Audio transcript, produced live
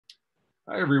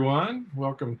Hi, everyone.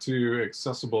 Welcome to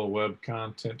Accessible Web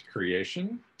Content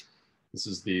Creation. This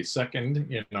is the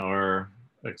second in our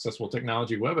Accessible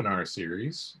Technology webinar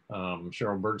series.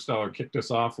 Cheryl Bergstaller kicked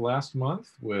us off last month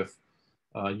with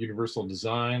Universal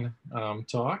Design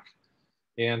talk.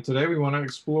 And today we want to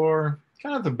explore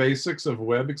kind of the basics of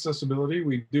web accessibility.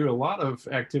 We do a lot of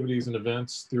activities and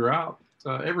events throughout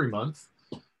every month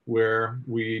where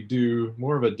we do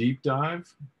more of a deep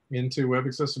dive into web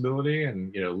accessibility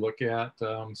and look at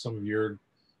some of your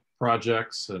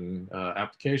projects and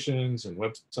applications and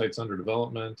websites under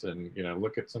development, and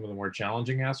look at some of the more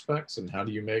challenging aspects and how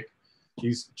do you make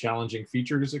these challenging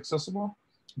features accessible.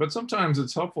 But sometimes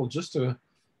it's helpful just to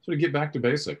sort of get back to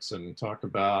basics and talk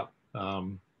about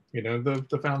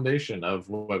the foundation of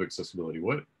web accessibility.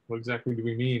 What exactly do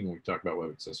we mean when we talk about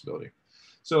web accessibility?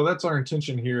 So that's our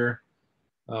intention here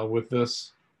with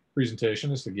this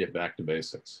presentation, is to get back to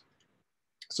basics.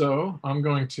 So I'm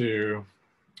going to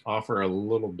offer a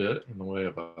little bit in the way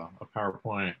of a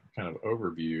PowerPoint kind of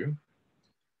overview.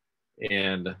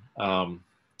 And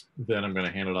then I'm going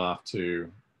to hand it off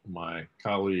to my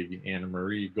colleague, Anna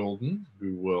Marie Golden,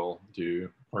 who will do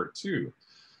part two.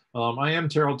 I am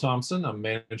Terrill Thompson. I'm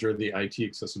manager of the IT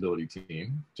accessibility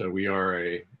team. So we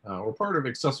are we're part of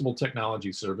Accessible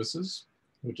Technology Services,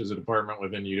 which is a department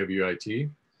within UWIT.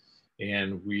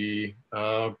 And we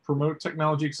promote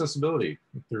technology accessibility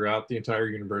throughout the entire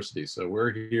university. So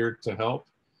we're here to help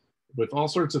with all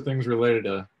sorts of things related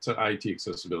to IT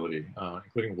accessibility,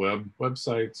 including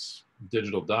websites,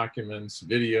 digital documents,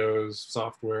 videos,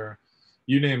 software,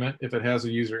 you name it. If it has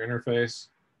a user interface,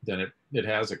 then it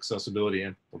has accessibility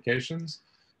implications.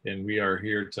 And we are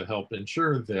here to help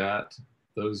ensure that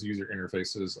those user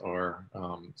interfaces are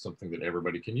something that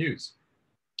everybody can use.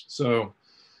 So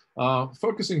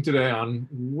focusing today on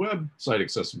website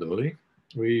accessibility,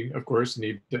 we of course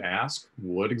need to ask,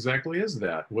 what exactly is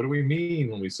that? What do we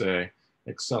mean when we say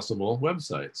accessible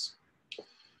websites?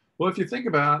 Well, if you think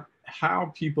about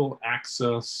how people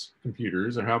access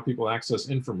computers or how people access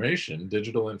information,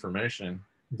 digital information,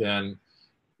 then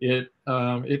it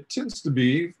tends to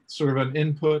be sort of an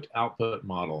input-output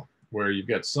model where you've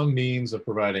got some means of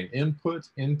providing input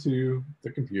into the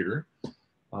computer.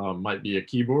 Might be a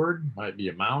keyboard, might be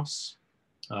a mouse,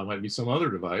 might be some other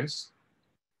device,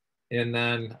 and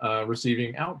then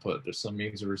receiving output. There's some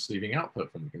means of receiving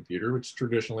output from the computer, which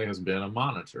traditionally has been a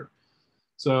monitor.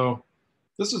 So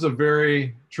this is a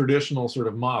very traditional sort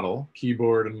of model,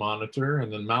 keyboard and monitor,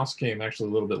 and then mouse came actually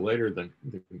a little bit later than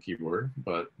the keyboard,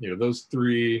 but those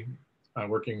three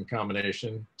working in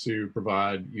combination to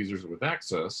provide users with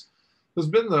access has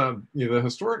been the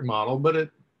historic model, but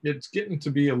it's getting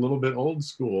to be a little bit old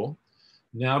school.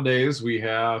 Nowadays, we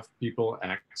have people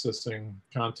accessing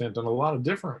content on a lot of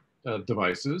different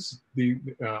devices.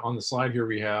 On the slide here,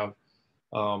 we have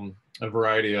a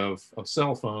variety of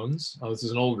cell phones. This is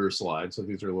an older slide, so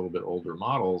these are a little bit older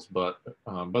models, but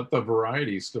the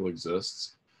variety still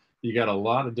exists. You got a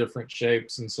lot of different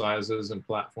shapes and sizes and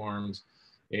platforms,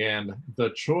 and the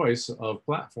choice of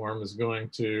platform is going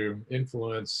to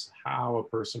influence how a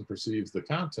person perceives the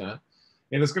content.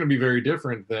 And it's going to be very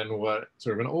different than what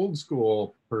sort of an old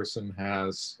school person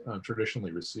has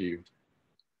traditionally received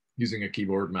using a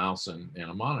keyboard, mouse, and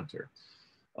a monitor.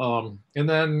 And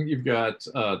then you've got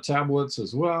tablets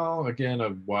as well. Again,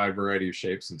 a wide variety of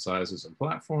shapes and sizes and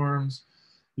platforms.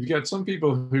 You've got some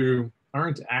people who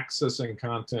aren't accessing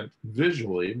content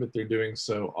visually, but they're doing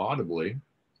so audibly.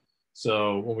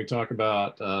 So when we talk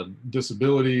about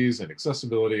disabilities and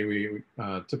accessibility, we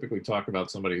typically talk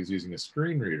about somebody who's using a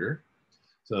screen reader.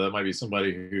 So that might be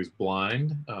somebody who's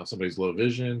blind, somebody's low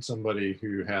vision, somebody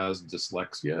who has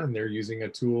dyslexia, and they're using a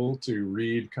tool to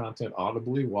read content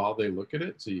audibly while they look at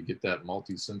it. So you get that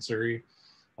multi-sensory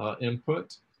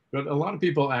input. But a lot of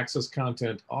people access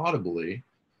content audibly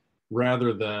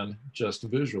rather than just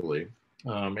visually.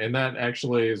 And that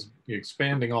actually is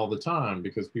expanding all the time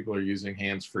because people are using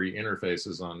hands-free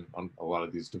interfaces on a lot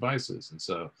of these devices. And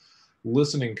so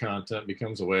listening content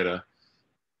becomes a way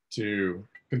to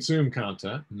consume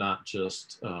content, not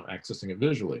just accessing it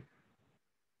visually.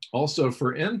 Also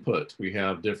for input, we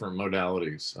have different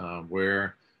modalities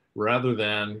where rather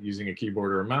than using a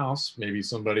keyboard or a mouse, maybe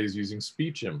somebody's using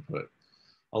speech input.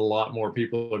 A lot more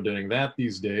people are doing that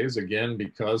these days, again,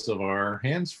 because of our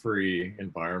hands-free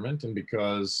environment and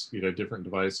because different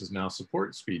devices now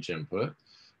support speech input.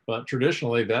 But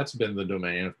traditionally, that's been the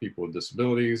domain of people with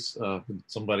disabilities,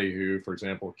 somebody who, for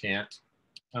example, can't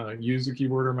use a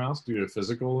keyboard or mouse due to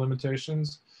physical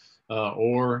limitations,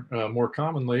 or more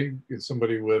commonly, it's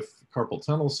somebody with carpal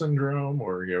tunnel syndrome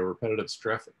or repetitive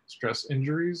stress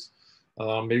injuries.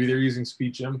 Maybe they're using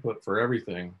speech input for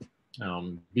everything,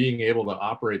 being able to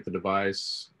operate the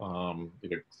device,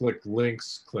 click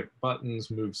links, click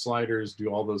buttons, move sliders, do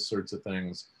all those sorts of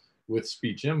things with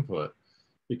speech input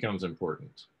becomes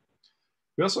important.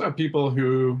 We also have people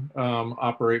who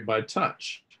operate by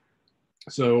touch.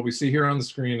 So what we see here on the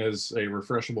screen is a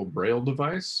refreshable Braille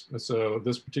device. So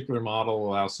this particular model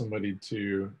allows somebody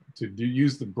to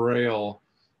use the Braille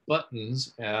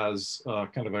buttons as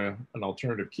kind of an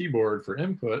alternative keyboard for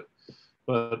input,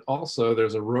 but also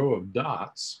there's a row of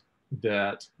dots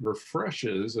that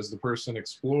refreshes as the person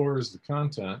explores the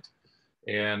content,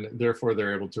 and therefore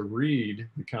they're able to read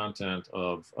the content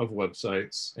of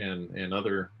websites and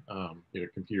other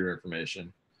computer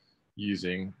information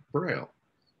using Braille.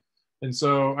 And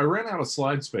so I ran out of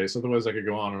slide space, otherwise I could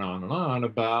go on and on and on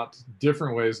about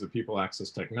different ways that people access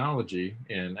technology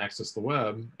and access the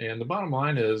web. And the bottom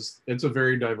line is it's a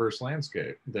very diverse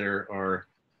landscape. There are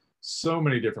so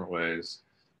many different ways,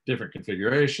 different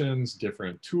configurations,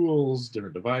 different tools,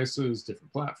 different devices,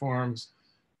 different platforms,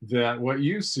 that what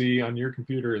you see on your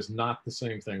computer is not the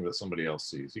same thing that somebody else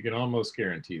sees. You can almost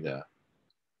guarantee that.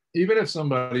 Even if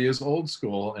somebody is old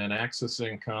school and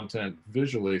accessing content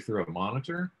visually through a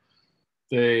monitor,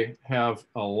 they have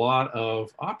a lot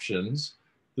of options.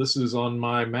 This is on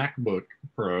my MacBook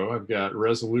Pro. I've got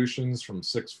resolutions from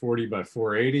 640 by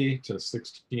 480 to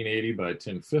 1680 by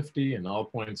 1050 and all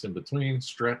points in between,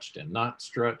 stretched and not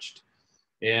stretched.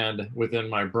 And within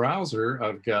my browser,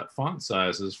 I've got font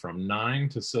sizes from 9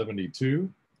 to 72.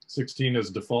 16 is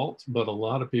default, but a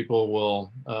lot of people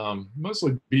will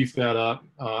mostly beef that up.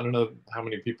 I don't know how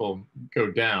many people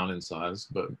go down in size,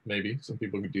 but maybe some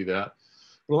people could do that.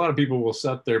 But a lot of people will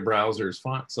set their browser's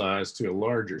font size to a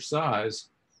larger size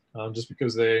just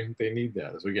because they need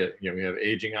that. As we get, we have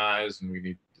aging eyes and we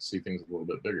need to see things a little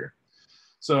bit bigger.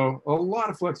 So a lot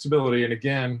of flexibility. And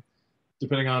again,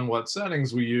 depending on what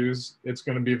settings we use, it's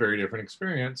going to be a very different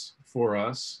experience for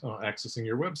us accessing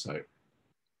your website.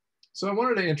 So I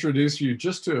wanted to introduce you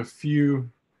just to a few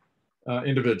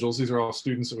individuals. These are all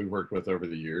students that we've worked with over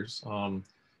the years.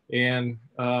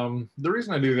 The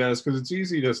reason I do that is because it's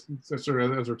easy to sort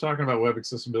of, as we're talking about web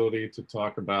accessibility, to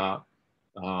talk about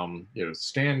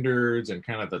standards and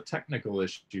kind of the technical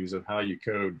issues of how you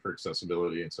code for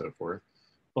accessibility and so forth.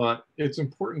 But it's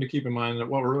important to keep in mind that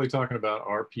what we're really talking about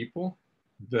are people,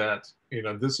 that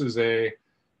this is a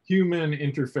human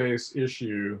interface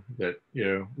issue that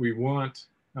we want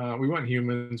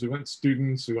humans, we want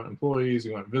students, we want employees,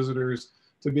 we want visitors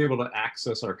to be able to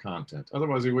access our content.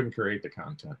 Otherwise, we wouldn't create the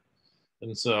content.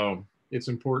 And so it's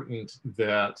important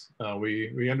that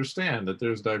we understand that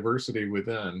there's diversity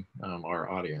within our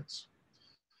audience.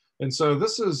 And so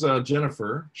this is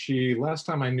Jennifer. She, last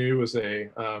time I knew, was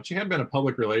she had been a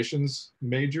public relations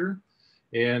major,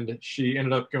 and she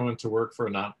ended up going to work for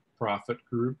a nonprofit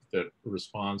group that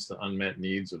responds to unmet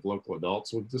needs of local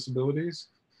adults with disabilities.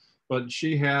 But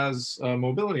she has a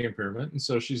mobility impairment, and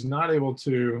so she's not able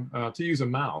to use a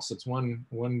mouse. It's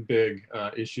one big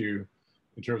issue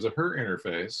in terms of her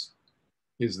interface,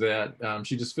 is that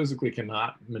she just physically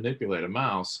cannot manipulate a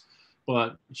mouse,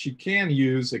 but she can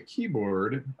use a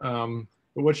keyboard. But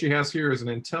what she has here is an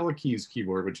IntelliKeys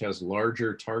keyboard, which has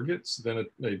larger targets than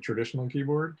a traditional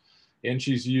keyboard. And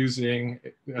she's using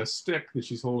a stick that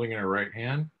she's holding in her right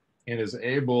hand and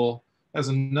has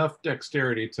enough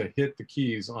dexterity to hit the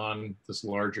keys on this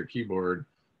larger keyboard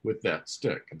with that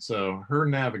stick. And so her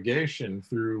navigation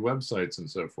through websites and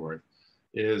so forth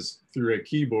is through a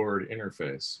keyboard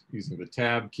interface, using the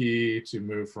tab key to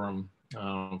move from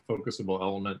focusable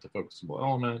element to focusable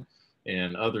element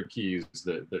and other keys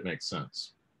that make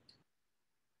sense.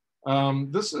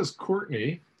 This is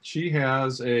Courtney. She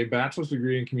has a bachelor's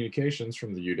degree in communications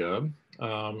from the UW.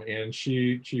 And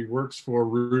she works for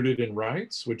Rooted in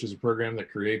Rights, which is a program that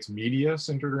creates media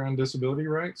centered around disability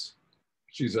rights.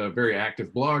 She's a very active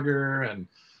blogger and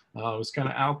is kind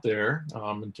of out there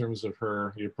in terms of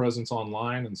her presence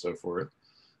online and so forth.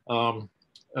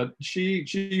 She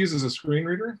uses a screen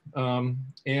reader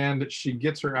and she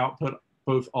gets her output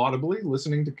both audibly,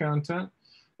 listening to content,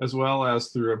 as well as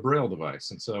through a Braille device.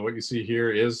 And so what you see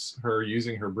here is her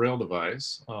using her Braille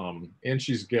device. And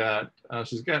she's got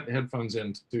headphones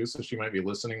in too, so she might be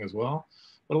listening as well.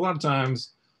 But a lot of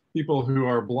times, people who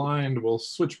are blind will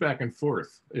switch back and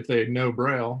forth. If they know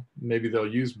Braille, maybe they'll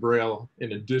use Braille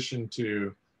in addition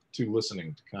to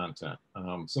listening to content.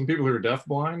 Some people who are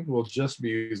deafblind will just be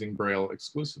using Braille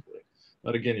exclusively.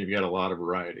 But again, you've got a lot of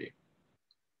variety.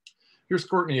 Here's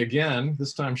Courtney again,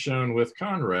 this time shown with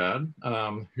Conrad,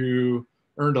 who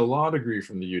earned a law degree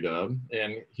from the UW,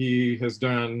 and he has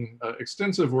done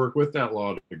extensive work with that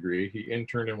law degree. He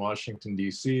interned in Washington,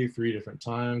 D.C. 3 different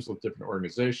times with different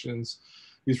organizations,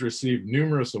 He's received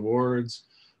numerous awards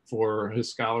for his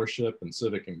scholarship and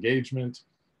civic engagement.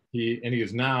 He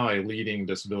is now a leading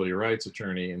disability rights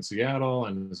attorney in Seattle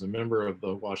and is a member of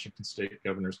the Washington State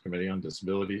Governor's Committee on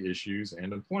Disability Issues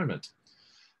and Employment.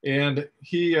 And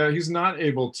he's not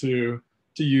able to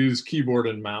use keyboard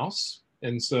and mouse,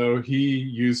 and so he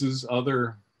uses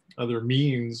other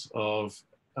means of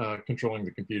controlling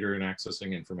the computer and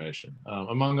accessing information.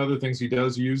 Among other things, he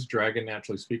does use Dragon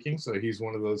Naturally Speaking, so he's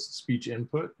one of those speech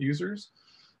input users.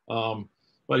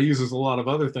 But he uses a lot of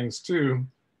other things too,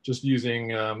 just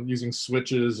using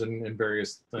switches and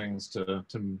various things to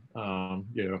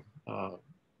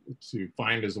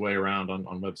find his way around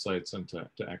on websites and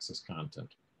to access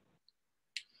content.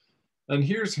 And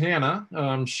here's Hannah.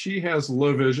 She has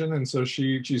low vision, and so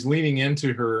she's leaning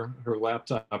into her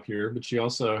laptop here, but she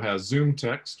also has Zoom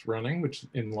text running, which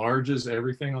enlarges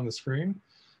everything on the screen,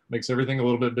 makes everything a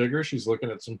little bit bigger. She's looking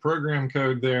at some program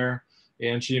code there,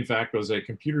 and she in fact was a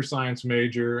computer science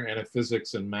major and a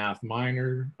physics and math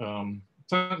minor.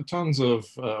 Tons of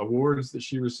awards that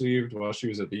she received while she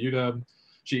was at the UW.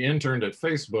 She interned at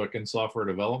Facebook in software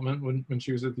development when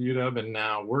she was at the UW, and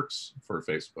now works for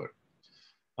Facebook.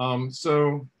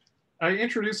 So I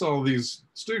introduce all of these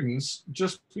students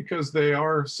just because they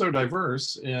are so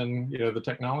diverse in the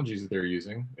technologies that they're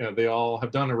using. They all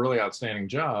have done a really outstanding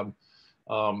job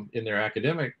in their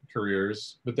academic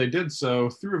careers, but they did so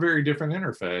through a very different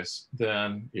interface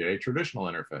than a traditional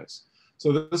interface.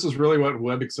 So this is really what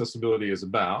web accessibility is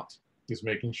about, is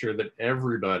making sure that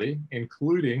everybody,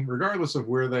 including, regardless of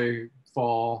where they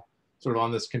fall sort of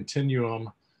on this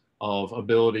continuum of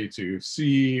ability to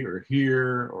see or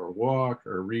hear or walk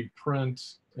or read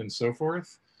print and so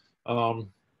forth,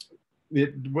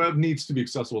 web needs to be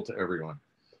accessible to everyone.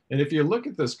 And if you look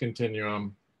at this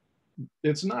continuum,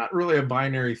 it's not really a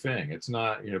binary thing. It's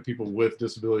not people with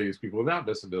disabilities, people without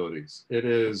disabilities. It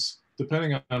is,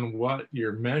 depending on what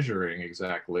you're measuring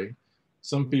exactly,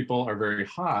 some people are very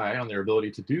high on their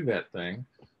ability to do that thing.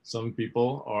 Some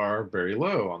people are very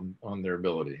low on their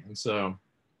ability. And so,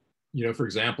 for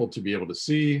example, to be able to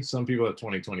see, some people have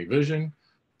 20/20 vision,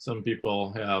 some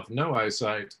people have no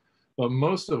eyesight, but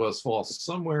most of us fall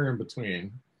somewhere in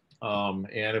between.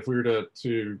 And if we were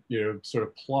to sort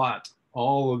of plot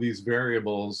all of these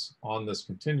variables on this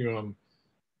continuum,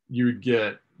 you would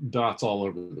get dots all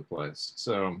over the place.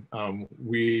 So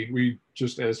we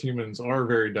just as humans are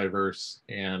very diverse,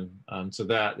 and so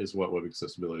that is what web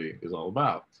accessibility is all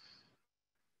about.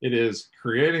 It is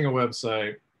creating a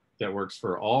website that works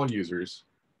for all users.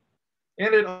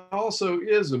 And it also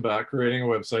is about creating a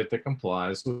website that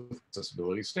complies with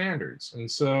accessibility standards. And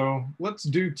so let's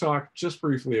talk just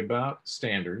briefly about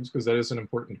standards, because that is an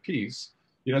important piece.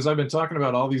 As I've been talking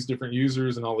about all these different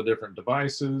users and all the different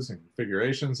devices and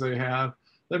configurations they have,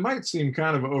 that might seem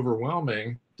kind of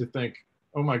overwhelming to think,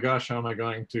 oh my gosh, how am I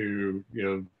going to,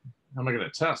 how am I going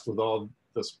to test with all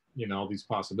this, all these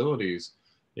possibilities?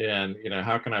 And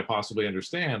how can I possibly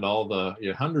understand all the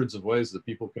hundreds of ways that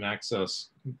people can access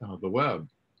the web?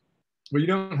 Well, you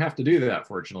don't have to do that,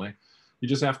 fortunately. You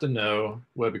just have to know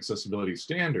web accessibility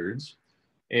standards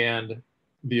and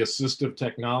the assistive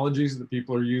technologies that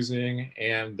people are using,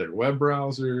 and their web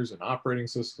browsers and operating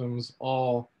systems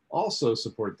all also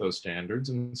support those standards.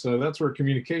 And so that's where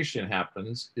communication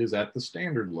happens, is at the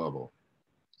standard level.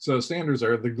 So standards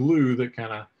are the glue that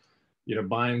kind of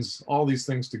binds all these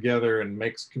things together and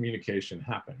makes communication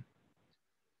happen.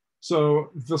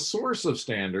 So the source of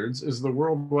standards is the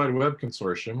World Wide Web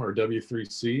Consortium, or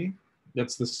W3C.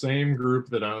 That's the same group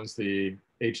that owns the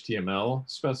HTML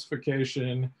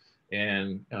specification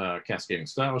and cascading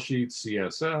style sheets,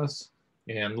 CSS,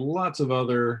 and lots of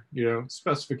other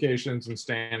specifications and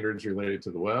standards related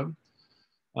to the web.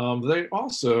 They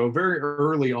also, very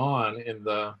early on in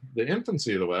the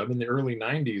infancy of the web, in the early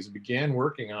 90s, began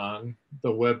working on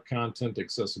the Web Content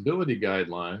Accessibility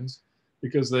Guidelines,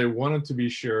 because they wanted to be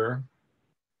sure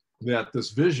that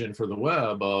this vision for the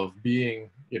web of being,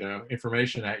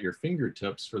 information at your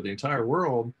fingertips for the entire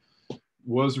world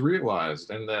was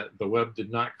realized, and that the web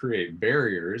did not create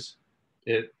barriers.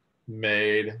 It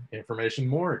made information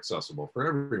more accessible for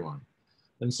everyone.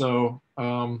 And so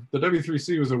the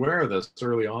W3C was aware of this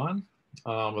early on,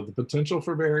 of the potential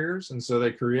for barriers. And so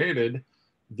they created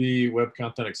the Web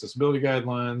Content Accessibility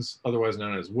Guidelines, otherwise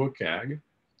known as WCAG.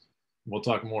 We'll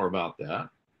talk more about that.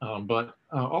 But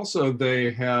also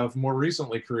they have more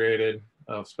recently created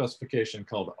a specification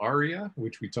called ARIA,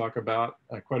 which we talk about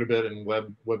quite a bit in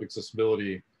web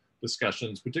accessibility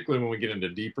discussions, particularly when we get into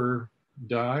deeper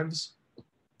dives.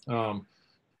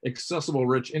 Accessible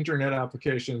Rich Internet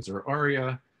Applications, or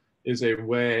ARIA, is a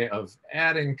way of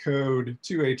adding code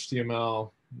to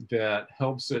HTML that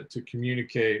helps it to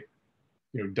communicate,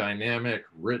 dynamic,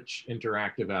 rich,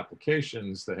 interactive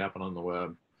applications that happen on the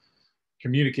web,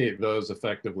 communicate those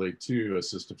effectively to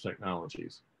assistive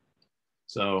technologies.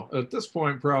 So at this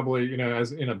point, probably,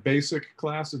 as in a basic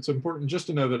class, it's important just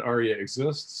to know that ARIA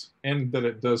exists and that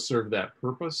it does serve that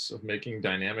purpose of making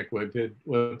dynamic web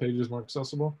pages more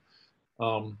accessible.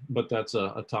 But that's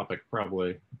a topic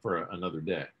probably for another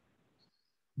day.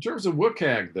 In terms of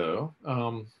WCAG, though,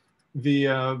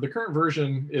 the current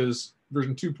version is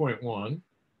version 2.1,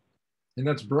 and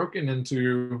that's broken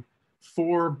into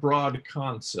 4 broad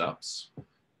concepts.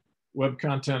 Web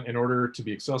content, in order to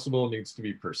be accessible, needs to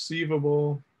be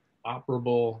perceivable,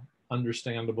 operable,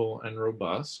 understandable, and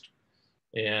robust.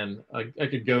 And I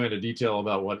could go into detail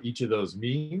about what each of those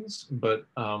means, but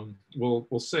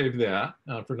we'll save that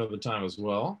for another time as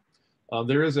well.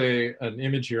 There is an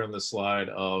image here on this slide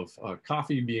of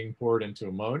coffee being poured into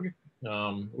a mug,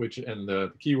 and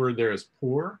the keyword there is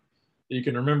pour. You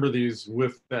can remember these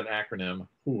with that acronym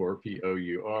pour,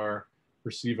 P-O-U-R,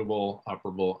 perceivable,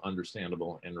 operable,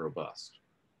 understandable, and robust.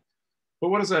 But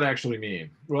what does that actually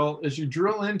mean? Well, as you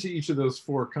drill into each of those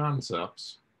 4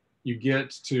 concepts, you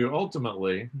get to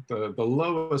ultimately the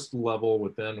lowest level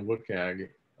within WCAG,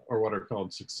 or what are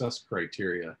called success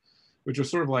criteria, which are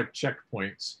sort of like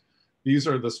checkpoints. These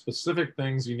are the specific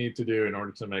things you need to do in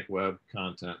order to make web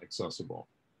content accessible.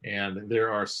 And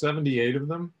there are 78 of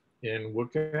them in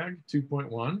WCAG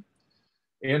 2.1.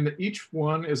 And each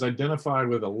one is identified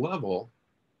with a level,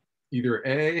 either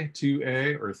A,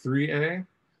 2A, or 3A,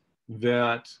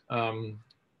 that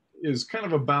is kind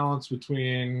of a balance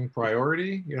between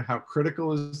priority, how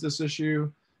critical is this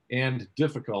issue, and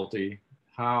difficulty,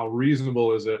 how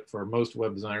reasonable is it for most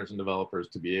web designers and developers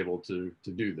to be able to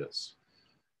do this.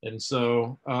 And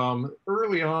so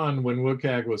early on, when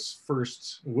WCAG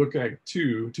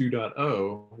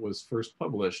 2.0 was first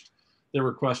published, there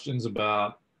were questions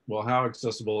about, well, how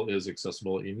accessible is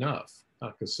accessible enough?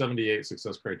 Because 78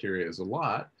 success criteria is a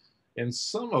lot, and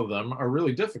some of them are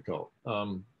really difficult.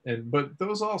 But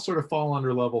those all sort of fall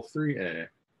under level 3A.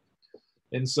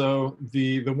 And so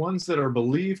the ones that are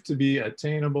believed to be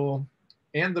attainable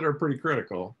and that are pretty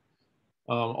critical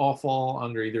all fall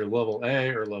under either level A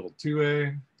or level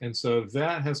 2A. And so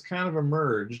that has kind of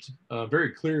emerged,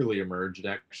 very clearly emerged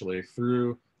actually,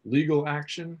 through legal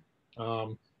action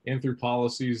and through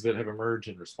policies that have emerged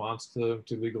in response to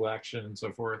legal action and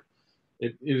so forth.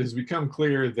 It has become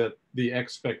clear that the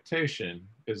expectation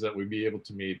is that we be able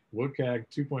to meet WCAG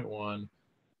 2.1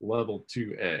 level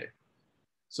 2A.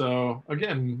 So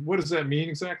again, what does that mean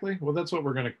exactly? Well, that's what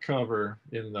we're going to cover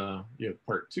in the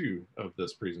part 2 of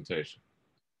this presentation.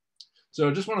 So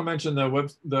I just want to mention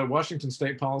the Washington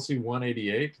State Policy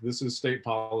 188. This is state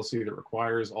policy that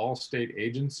requires all state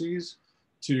agencies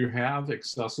to have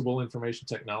accessible information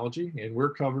technology, and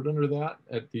we're covered under that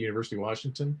at the University of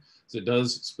Washington. So it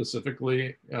does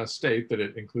specifically state that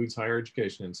it includes higher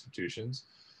education institutions.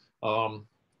 And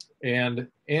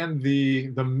the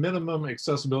minimum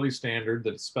accessibility standard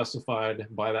that's specified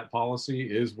by that policy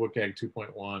is WCAG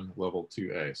 2.1 level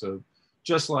 2A. So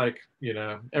just like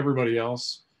everybody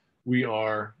else, we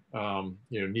are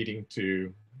needing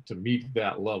to meet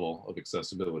that level of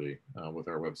accessibility with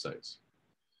our websites.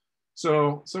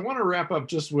 So I want to wrap up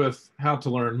just with how to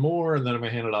learn more, and then I'm going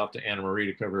to hand it off to Anna Marie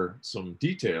to cover some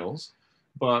details.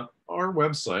 But our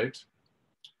website,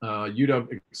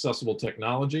 UW Accessible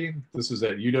Technology, this is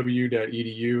at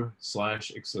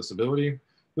uw.edu/accessibility.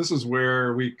 This is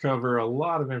where we cover a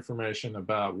lot of information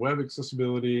about web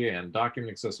accessibility and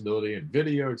document accessibility and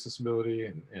video accessibility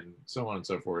and so on and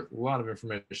so forth. A lot of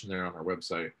information there on our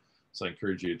website. So I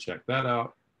encourage you to check that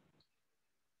out.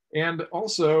 And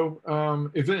also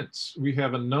events. We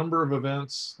have a number of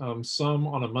events, some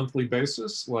on a monthly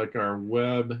basis, like our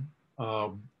web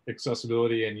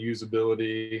accessibility and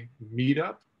usability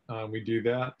meetup. We do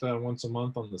that once a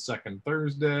month on the 2nd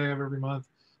Thursday of every month.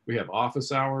 We have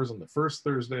office hours on the 1st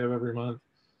Thursday of every month.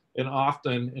 And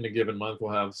often in a given month,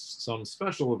 we'll have some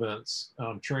special events,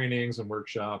 trainings and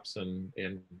workshops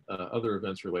and other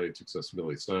events related to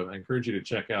accessibility. So I encourage you to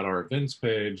check out our events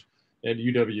page at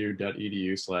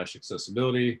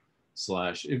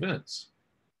uw.edu/accessibility/events.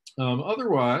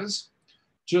 Otherwise,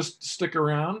 just stick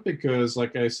around because,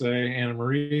 like I say, Anna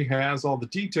Marie has all the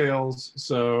details.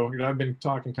 So I've been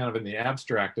talking kind of in the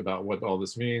abstract about what all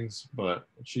this means, but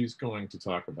she's going to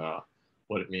talk about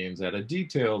what it means at a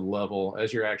detailed level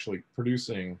as you're actually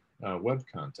producing web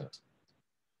content.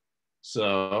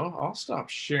 So I'll stop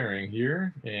sharing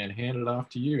here and hand it off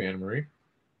to you, Anna Marie.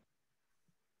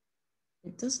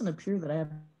 It doesn't appear that I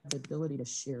have the ability to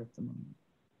share at the moment.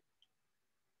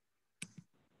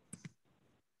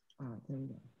 There we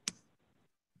go.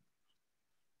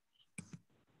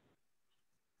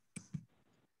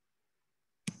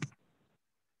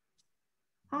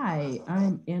 Hi,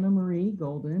 I'm Anna Marie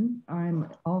Golden. I'm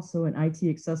also an IT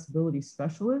accessibility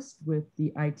specialist with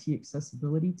the IT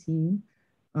accessibility team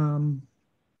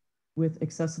with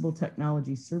Accessible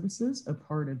Technology Services, a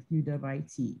part of UW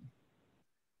IT.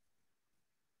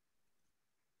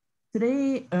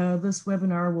 Today, this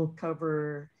webinar will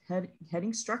cover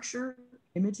heading structure,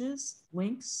 images,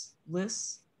 links,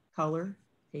 lists, color,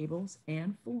 tables,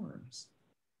 and forms.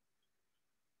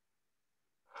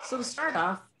 So to start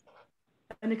off,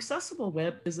 an accessible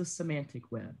web is a semantic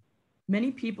web.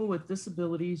 Many people with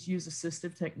disabilities use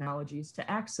assistive technologies to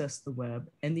access the web,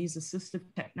 and these assistive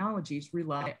technologies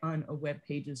rely on a web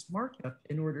page's markup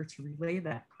in order to relay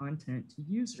that content to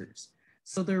users.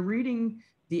 So they're reading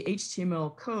the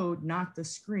HTML code, not the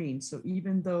screen. So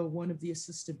even though one of the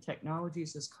assistive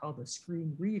technologies is called a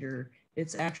screen reader,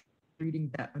 it's actually reading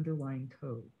that underlying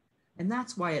code. And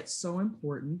that's why it's so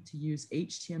important to use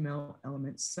HTML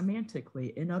elements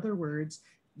semantically. In other words,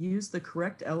 use the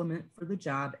correct element for the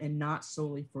job and not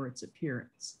solely for its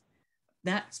appearance.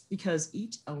 That's because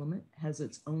each element has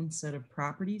its own set of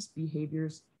properties,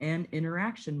 behaviors, and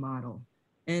interaction model.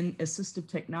 And assistive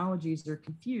technologies are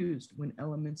confused when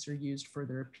elements are used for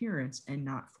their appearance and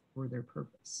not for their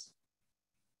purpose.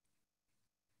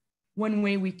 One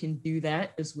way we can do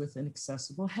that is with an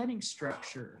accessible heading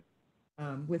structure.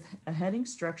 With a heading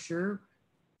structure,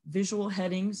 visual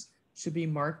headings should be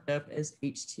marked up as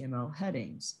HTML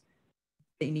headings.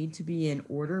 They need to be in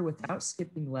order without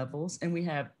skipping levels, and we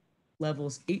have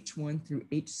levels H1 through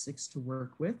H6 to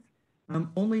work with.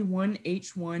 Only one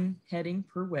H1 heading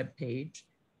per web page.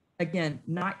 Again,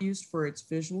 not used for its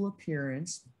visual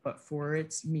appearance, but for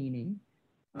its meaning,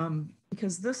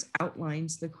 because this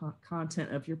outlines the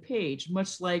content of your page,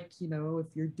 much like, you know, if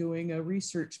you're doing a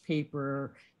research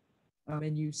paper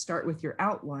and you start with your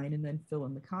outline and then fill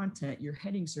in the content, your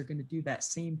headings are going to do that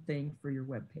same thing for your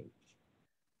web page.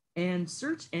 And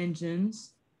search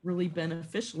engines really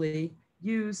beneficially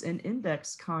use and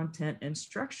index content and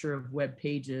structure of web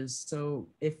pages. So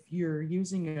if you're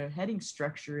using a heading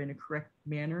structure in a correct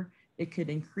manner, it could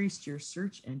increase your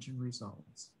search engine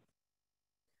results.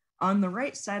 On the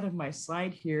right side of my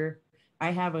slide here, I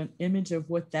have an image of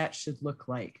what that should look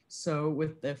like. So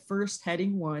with the first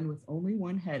heading 1, with only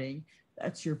one heading,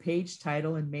 that's your page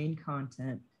title and main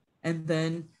content. And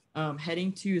then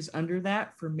heading 2 is under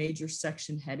that for major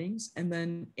section headings, and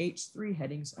then H3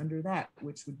 headings under that,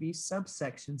 which would be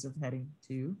subsections of heading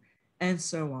 2, and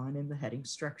so on in the heading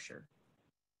structure.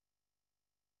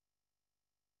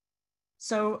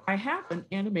 So I have an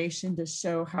animation to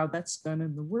show how that's done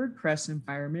in the WordPress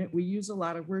environment. We use a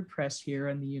lot of WordPress here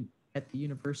at the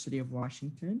University of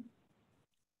Washington.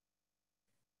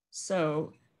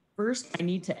 So first I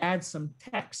need to add some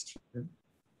text here.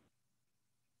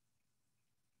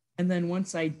 And then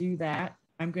once I do that,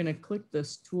 I'm going to click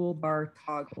this toolbar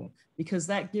toggle because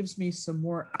that gives me some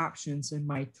more options in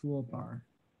my toolbar.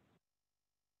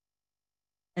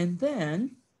 And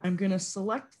then I'm going to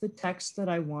select the text that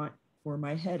I want for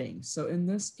my heading. So in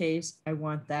this case, I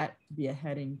want that to be a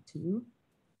heading 2.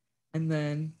 And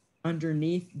then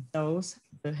underneath those,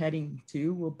 the heading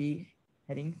 2 will be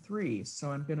heading 3.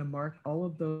 So I'm going to mark all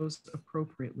of those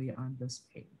appropriately on this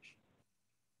page.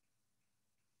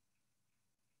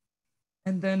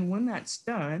 And then when that's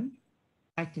done,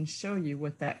 I can show you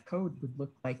what that code would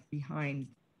look like behind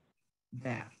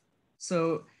that.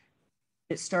 So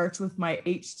it starts with my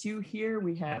H2 here.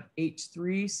 We have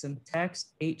H3, some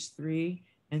text, H3,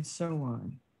 and so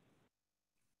on.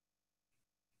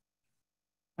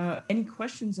 Any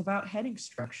questions about heading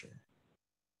structure?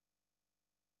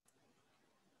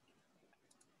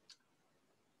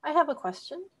 I have a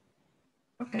question.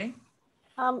 Okay.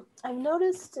 I've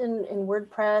noticed in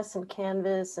WordPress and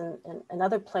Canvas and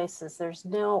other places, there's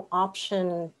no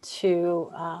option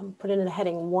to put in a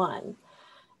heading 1.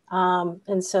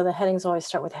 And so the headings always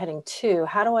start with heading 2.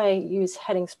 How do I use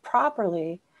headings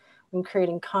properly when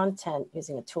creating content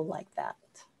using a tool like that?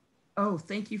 Oh,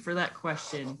 thank you for that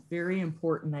question. Very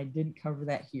important. I didn't cover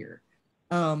that here.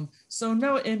 So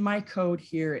note in my code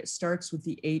here, it starts with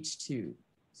the H2.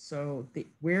 So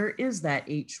where is that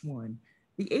H1?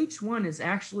 The H1 is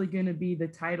actually going to be the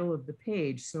title of the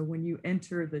page. So when you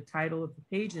enter the title of the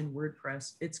page in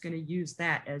WordPress, it's going to use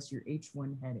that as your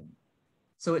H1 heading.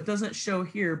 So it doesn't show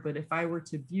here, but if I were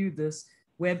to view this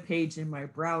web page in my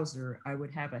browser, I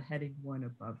would have a heading 1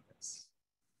 above this.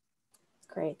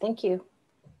 Great, thank you.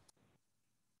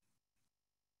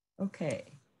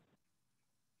 Okay,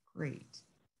 great.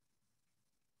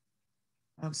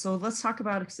 So let's talk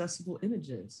about accessible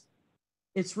images.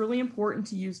 It's really important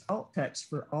to use alt text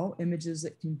for all images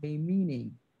that convey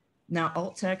meaning. Now,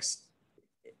 alt text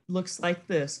looks like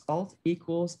this: alt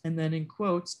equals, and then in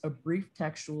quotes, a brief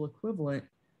textual equivalent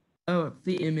of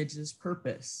the image's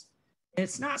purpose.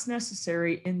 It's not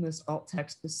necessary in this alt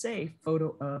text to say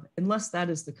photo of, unless that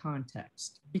is the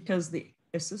context, because the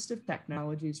assistive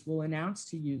technologies will announce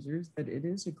to users that it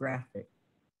is a graphic.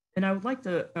 And I would like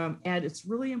to add, it's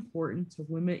really important to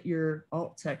limit your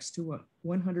alt text to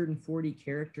 140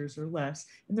 characters or less.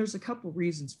 And there's a couple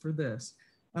reasons for this.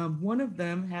 One of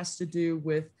them has to do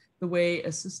with the way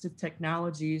assistive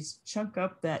technologies chunk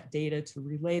up that data to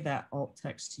relay that alt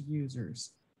text to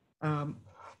users.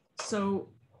 So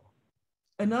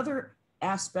another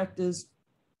aspect is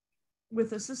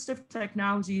with assistive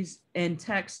technologies and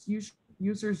text,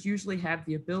 users usually have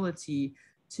the ability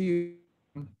to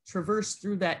traverse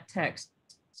through that text,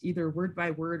 either word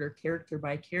by word or character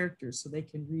by character, so they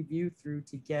can review through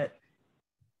to get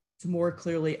to more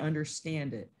clearly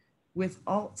understand it. With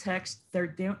alt text,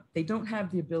 they don't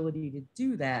have the ability to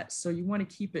do that. So you want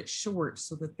to keep it short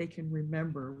so that they can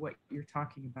remember what you're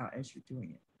talking about as you're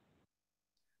doing it.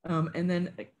 And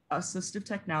then assistive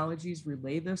technologies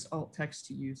relay this alt text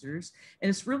to users. And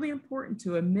it's really important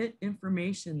to omit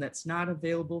information that's not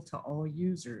available to all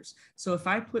users. So if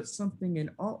I put something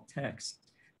in alt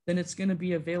text, then it's going to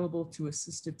be available to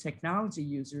assistive technology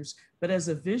users. But as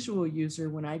a visual user,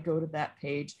 when I go to that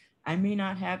page, I may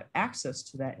not have access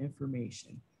to that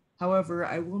information. However,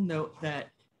 I will note that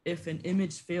if an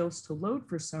image fails to load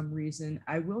for some reason,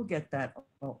 I will get that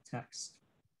alt text.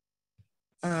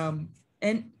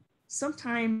 And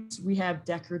sometimes we have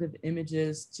decorative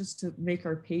images just to make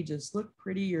our pages look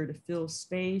pretty or to fill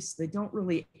space. They don't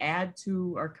really add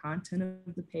to our content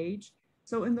of the page.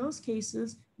 So in those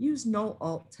cases, use no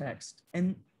alt text.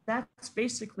 And that's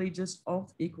basically just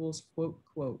alt equals quote,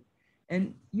 quote.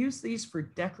 And use these for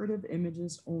decorative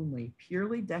images only,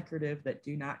 purely decorative that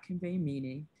do not convey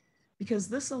meaning, because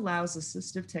this allows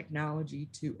assistive technology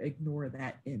to ignore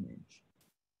that image.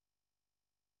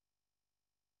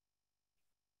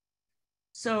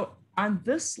 So on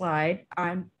this slide,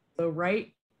 on the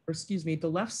the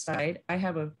left side, I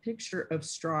have a picture of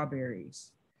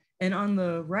strawberries. And on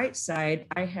the right side,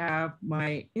 I have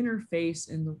my interface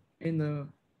in the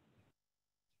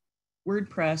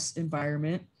WordPress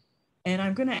environment. And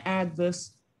I'm going to add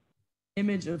this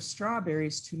image of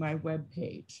strawberries to my web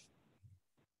page.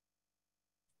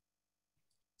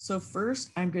 So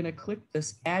first, I'm going to click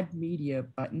this Add Media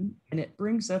button, and it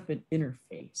brings up an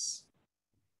interface.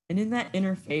 And in that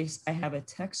interface, I have a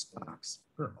text box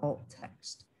for alt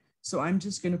text. So I'm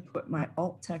just going to put my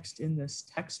alt text in this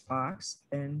text box.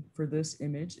 And for this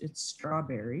image, it's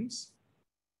strawberries.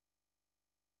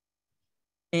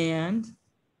 And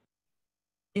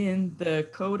in the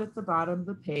code at the bottom of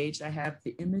the page, I have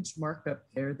the image markup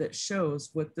there that shows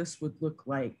what this would look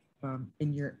like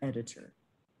in your editor.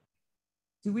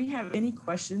 Do we have any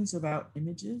questions about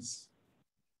images?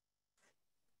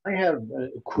 I have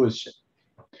a question.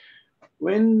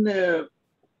 When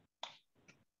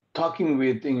talking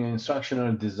with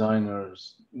instructional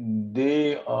designers,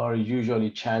 they are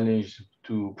usually challenged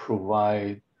to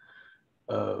provide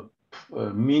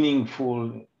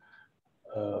meaningful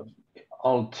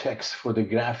alt text for the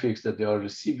graphics that they are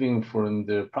receiving from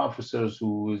the professors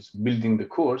who is building the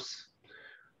course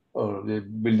or they're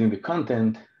building the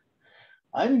content.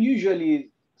 I'm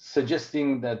usually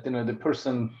suggesting that the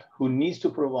person who needs to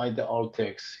provide the alt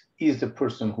text is the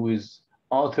person who is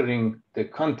authoring the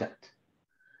content.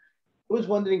 I was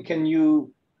wondering, can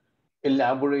you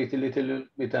elaborate a little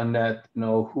bit on that?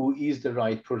 Who is the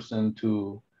right person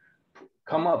to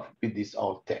come up with this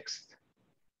alt text?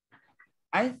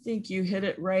 I think you hit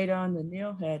it right on the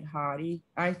nail head, Hadi.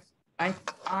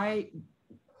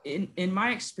 In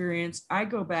my experience, I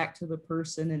go back to the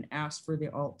person and ask for the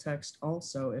alt text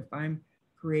also if I'm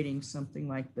creating something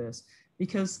like this,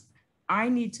 because I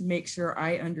need to make sure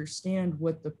I understand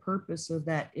what the purpose of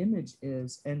that image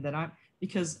is, and that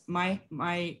because my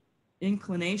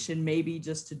inclination may be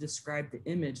just to describe the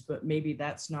image, but maybe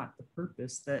that's not the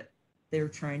purpose that they're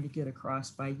trying to get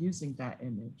across by using that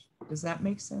image. Does that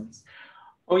make sense?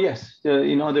 Oh, yes.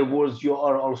 In other words, you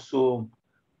are also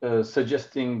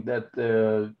suggesting that,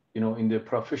 in the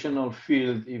professional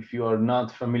field, if you are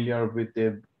not familiar with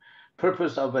the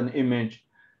purpose of an image,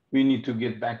 we need to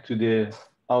get back to the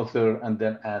author and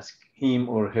then ask him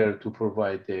or her to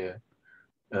provide the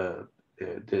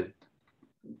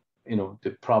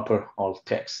proper alt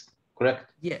text. Correct?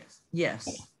 Yes.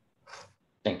 Yes.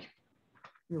 Thank you.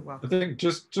 You're welcome. I think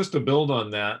just to build on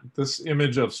that, this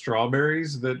image of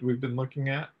strawberries that we've been looking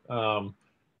at,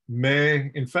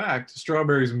 in fact,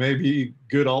 strawberries may be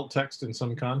good alt text in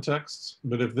some contexts,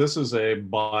 but if this is a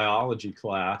biology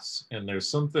class and there's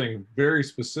something very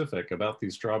specific about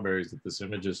these strawberries that this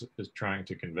image is trying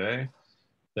to convey,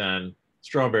 then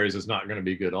strawberries is not going to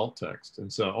be good alt text.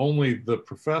 And so only the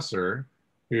professor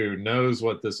who knows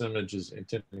what this image is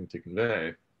intending to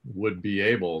convey would be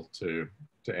able to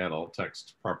add alt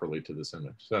text properly to this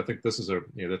image. So I think this is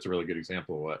that's a really good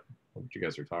example of what you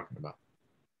guys are talking about.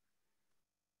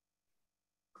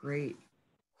 Great.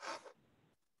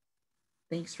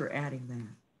 Thanks for adding that.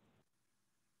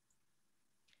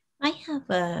 I have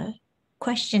a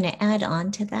question to add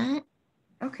on to that.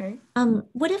 Okay.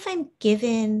 What if I'm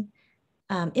given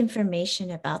information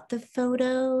about the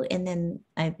photo and then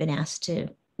I've been asked to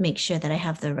make sure that I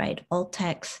have the right alt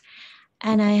text,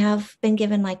 and I have been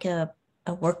given like a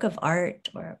work of art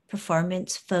or a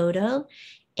performance photo,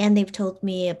 and they've told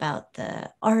me about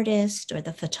the artist or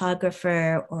the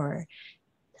photographer, or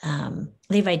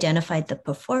they've identified the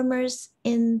performers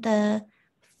in the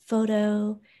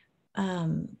photo.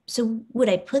 So would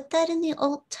I put that in the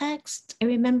alt text? I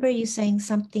remember you saying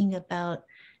something about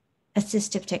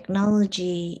assistive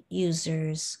technology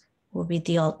users will read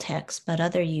the alt text, but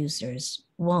other users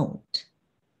won't.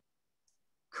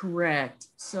 Correct.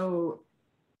 So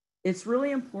it's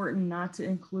really important not to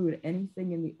include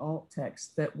anything in the alt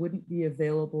text that wouldn't be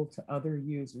available to other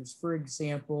users. For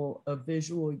example, a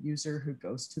visual user who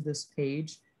goes to this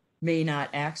page may not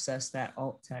access that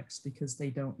alt text because they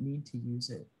don't need to use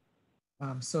it.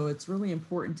 So it's really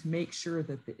important to make sure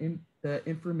that the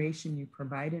information you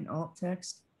provide in alt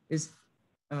text is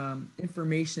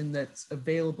information that's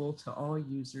available to all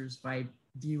users by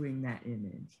viewing that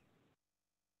image.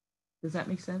 Does that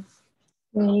make sense?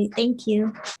 Great, thank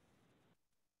you.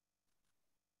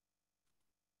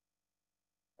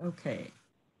 Okay.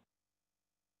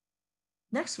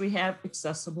 Next, we have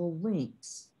accessible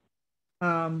links.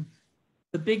 The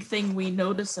big thing we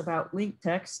notice about link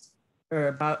text, or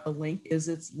about a link, is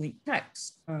its link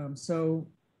text. So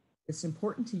it's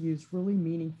important to use really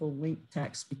meaningful link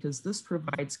text because this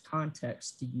provides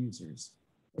context to users.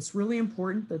 It's really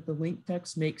important that the link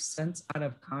text makes sense out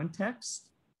of context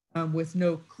with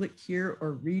no click here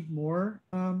or read more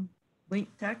link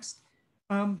text.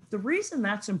 The reason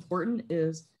that's important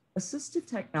is assistive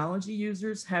technology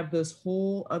users have this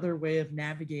whole other way of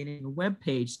navigating a web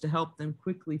page to help them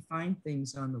quickly find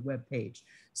things on the web page.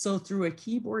 So through a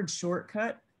keyboard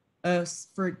shortcut,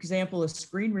 for example, a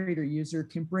screen reader user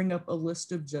can bring up a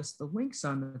list of just the links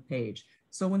on the page.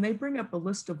 So when they bring up a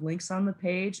list of links on the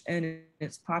page and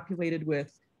it's populated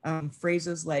with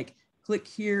phrases like click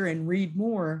here and read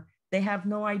more, they have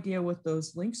no idea what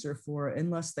those links are for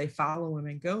unless they follow them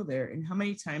and go there. And how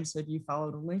many times have you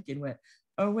followed a link and went,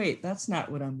 oh wait, that's not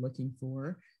what I'm looking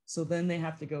for. So then they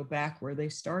have to go back where they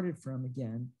started from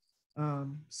again.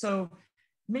 So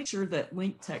make sure that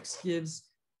link text gives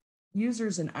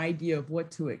users an idea of what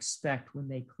to expect when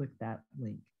they click that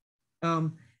link.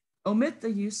 Omit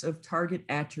the use of target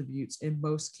attributes in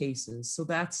most cases. So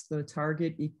that's the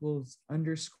target equals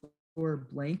underscore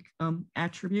blank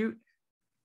attribute.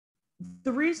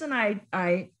 The reason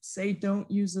I say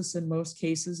don't use this in most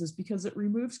cases is because it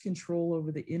removes control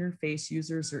over the interface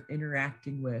users are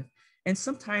interacting with. And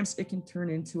sometimes it can turn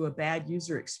into a bad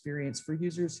user experience for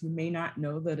users who may not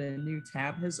know that a new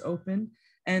tab has opened.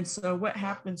 And so what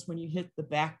happens when you hit the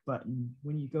back button,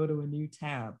 when you go to a new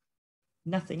tab?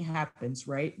 Nothing happens,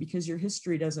 right? Because your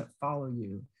history doesn't follow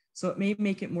you. So it may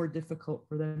make it more difficult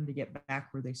for them to get back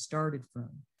where they started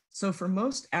from. So for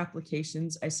most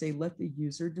applications, I say let the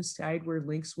user decide where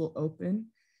links will open.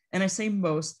 And I say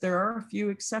most, there are a few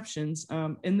exceptions.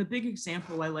 And the big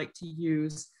example I like to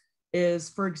use is,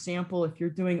 for example, if you're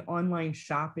doing online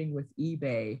shopping with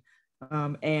eBay,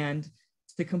 and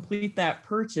to complete that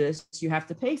purchase, you have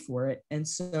to pay for it. And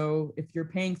so if you're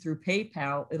paying through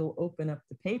PayPal, it'll open up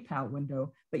the PayPal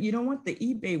window, but you don't want the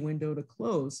eBay window to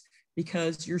close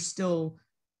because you're still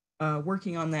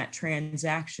working on that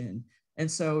transaction. And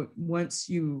so once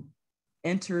you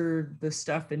enter the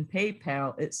stuff in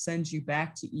PayPal, it sends you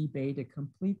back to eBay to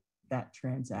complete that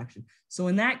transaction. So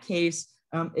in that case,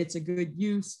 it's a good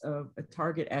use of a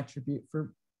target attribute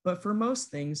but for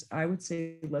most things, I would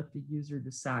say let the user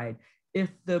decide. If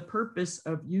the purpose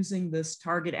of using this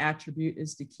target attribute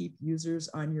is to keep users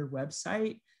on your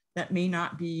website, that may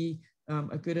not be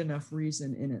a good enough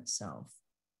reason in itself.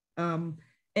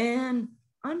 And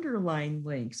underline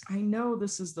links. I know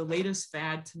this is the latest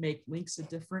fad to make links a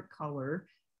different color,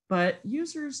 but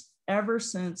users ever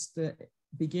since the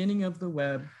beginning of the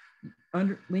web,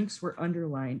 links were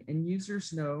underlined, and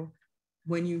users know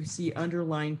when you see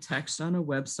underlined text on a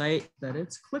website that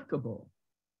it's clickable.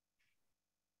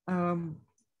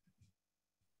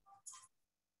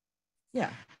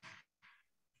 Yeah.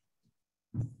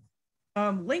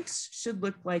 Links should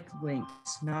look like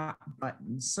links, not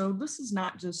buttons. So this is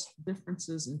not just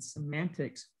differences in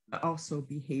semantics, but also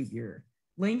behavior.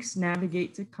 Links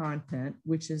navigate to content,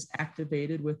 which is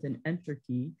activated with an enter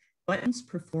key. Buttons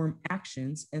perform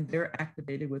actions, and they're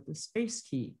activated with a space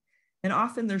key. And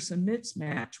often there's a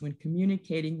mismatch when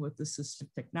communicating with assistive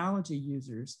technology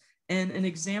users. And an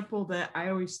example that I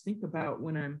always think about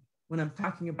when I'm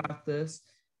talking about this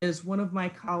is one of my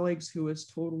colleagues who is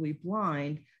totally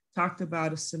blind talked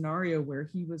about a scenario where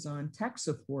he was on tech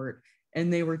support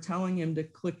and they were telling him to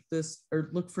click this or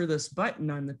look for this button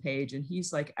on the page. And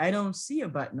he's like, I don't see a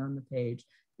button on the page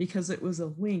because it was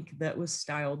a link that was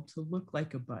styled to look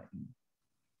like a button.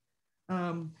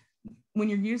 When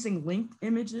you're using linked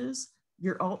images,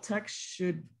 your alt text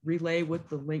should relay what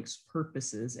the link's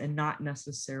purposes and not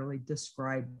necessarily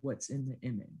describe what's in the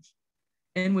image.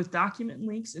 And with document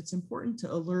links, it's important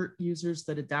to alert users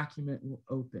that a document will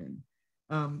open.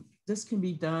 This can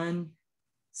be done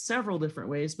several different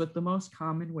ways, but the most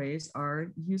common ways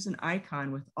are use an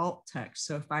icon with alt text.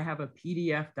 So if I have a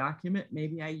PDF document,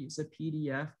 maybe I use a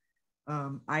PDF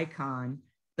icon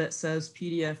that says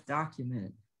PDF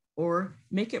document, or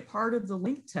make it part of the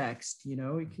link text. You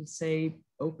know, it could say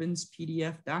opens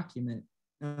PDF document.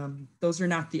 Those are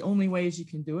not the only ways you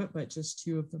can do it, but just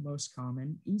two of the most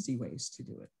common, easy ways to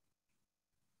do it.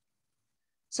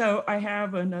 So I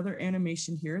have another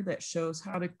animation here that shows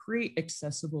how to create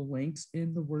accessible links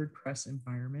in the WordPress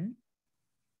environment.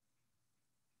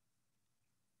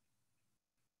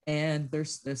 And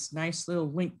there's this nice little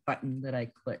link button that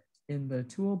I clicked in the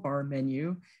toolbar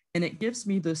menu, and it gives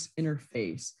me this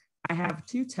interface. I have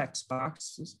two text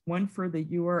boxes, one for the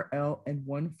URL and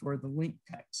one for the link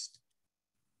text.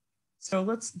 So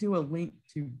let's do a link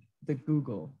to the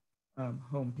Google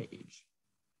homepage.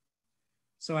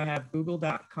 So I have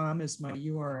google.com as my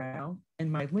URL,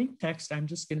 and my link text, I'm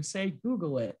just going to say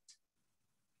Google it.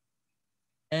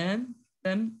 And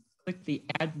then click the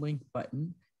add link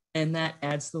button, and that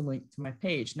adds the link to my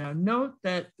page. Now note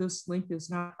that this link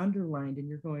is not underlined, and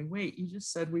you're going, wait, you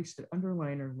just said we should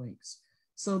underline our links.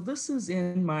 So this is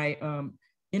in my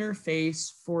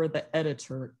interface for the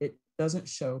editor. It doesn't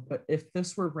show, but if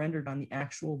this were rendered on the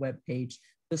actual web page,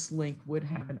 this link would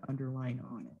have an underline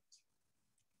on it.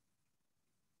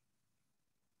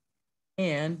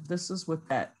 And this is what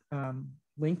that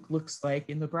link looks like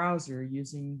in the browser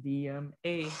using the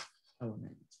A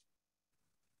element.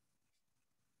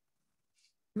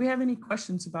 Do we have any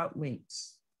questions about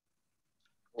links?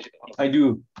 I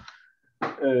do.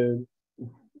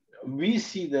 We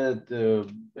see that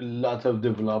a lot of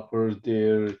developers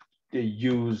they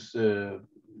use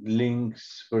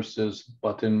links versus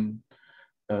button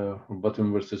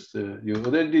versus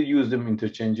they use them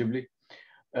interchangeably.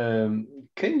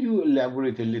 Can you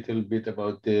elaborate a little bit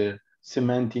about the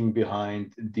semantic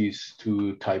behind these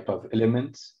two type of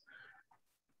elements?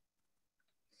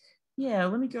 Yeah,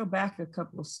 let me go back a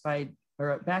couple of slides,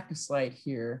 or back a slide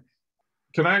here.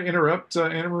 Can I interrupt,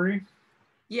 Anna Marie?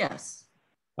 Yes.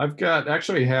 I've got,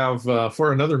 actually have,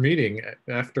 for another meeting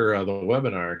after the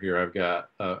webinar here, I've got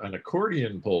an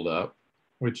accordion pulled up,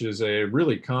 which is a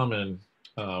really common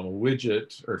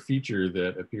widget or feature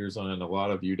that appears on a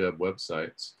lot of UW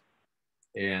websites.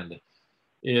 And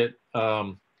it,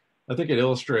 I think it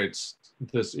illustrates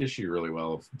this issue really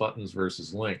well of buttons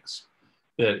versus links.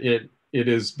 That it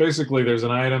is basically, there's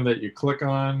an item that you click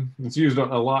on. It's used a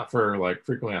lot for like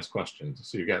frequently asked questions.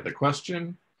 So you got the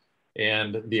question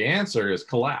and the answer is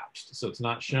collapsed. So it's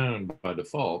not shown by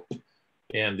default.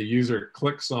 And the user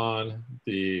clicks on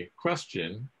the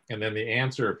question and then the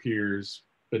answer appears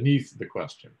beneath the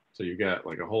question. So you got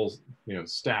like a whole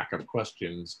stack of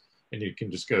questions and you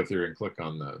can just go through and click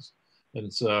on those.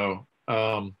 And so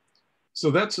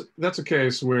so that's a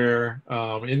case where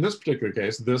in this particular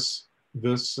case,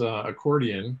 this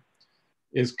accordion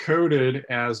is coded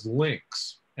as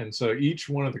links. And so each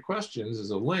one of the questions is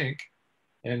a link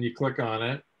and you click on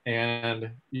it and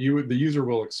the user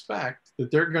will expect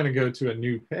that they're going to go to a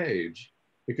new page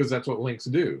because that's what links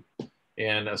do.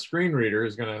 And a screen reader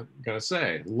is going to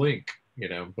say link,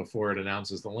 before it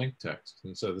announces the link text.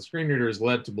 And so the screen reader is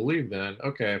led to believe then,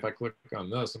 okay, if I click on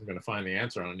this, I'm going to find the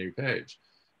answer on a new page.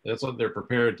 That's what they're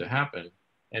prepared to happen.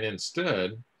 And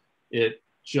instead, it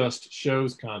just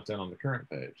shows content on the current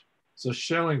page. So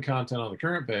showing content on the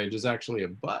current page is actually a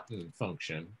button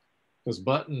function because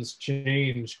buttons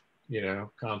change,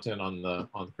 content on the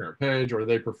current page, or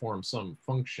they perform some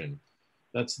function.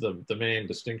 That's the main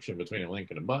distinction between a link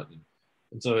and a button.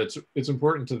 And so it's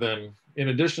important to then, in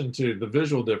addition to the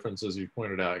visual differences you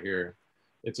pointed out here,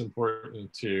 it's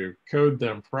important to code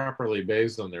them properly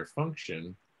based on their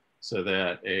function so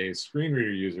that a screen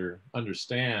reader user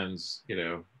understands, you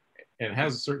know, and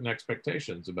has certain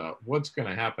expectations about what's going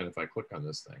to happen if I click on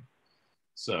this thing.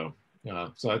 So,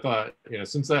 so I thought, you know,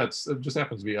 since it just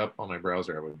happens to be up on my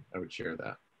browser, I would share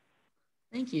that.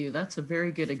 Thank you. That's a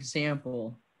very good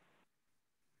example.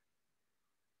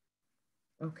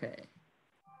 Okay.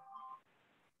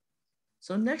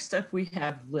 So next up, we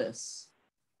have lists.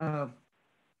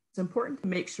 It's important to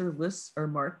make sure lists are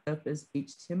marked up as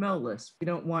HTML lists. We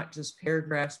don't want just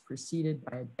paragraphs preceded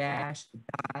by a dash, a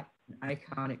dot, an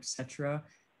icon, etc.,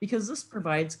 because this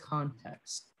provides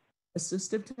context.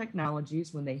 Assistive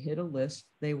technologies, when they hit a list,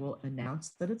 they will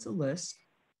announce that it's a list.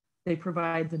 They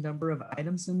provide the number of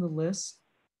items in the list.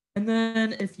 And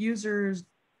then if users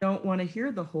don't want to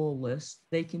hear the whole list,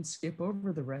 they can skip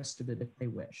over the rest of it if they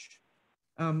wish.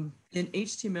 In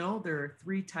HTML, there are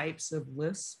 3 types of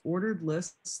lists: ordered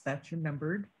lists, that's your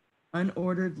numbered;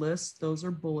 unordered lists, those are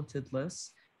bulleted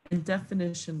lists; and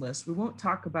definition lists. We won't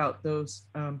talk about those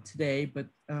today, but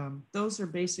those are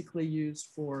basically used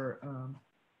for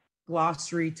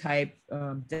glossary type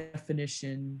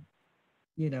definition,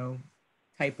 you know,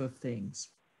 type of things.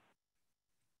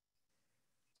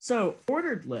 So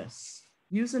ordered lists,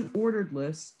 use an ordered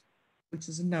list, which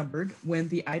is numbered, when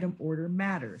the item order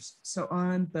matters. So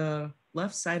on the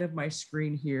left side of my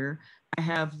screen here, I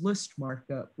have list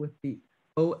markup with the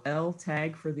OL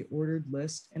tag for the ordered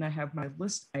list, and I have my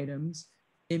list items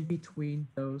in between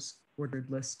those ordered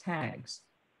list tags.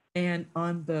 And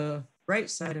on the right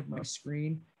side of my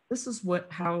screen, this is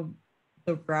how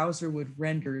the browser would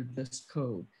render this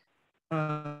code.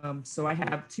 So I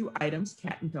have 2 items,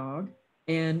 cat and dog,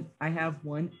 and I have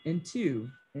 1 and 2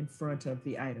 in front of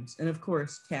the items. And of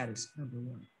course, cat is number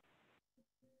 1.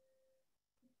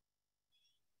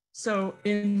 So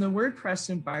in the WordPress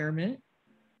environment,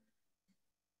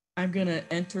 I'm going to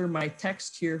enter my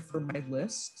text here for my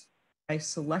list. I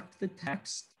select the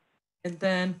text, and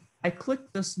then I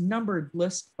click this numbered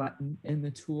list button in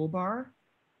the toolbar,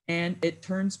 and it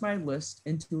turns my list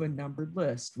into a numbered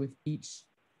list with each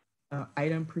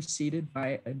item preceded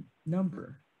by a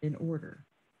number in order.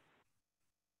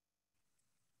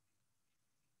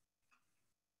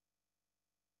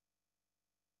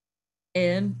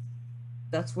 And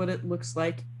that's what it looks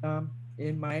like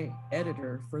in my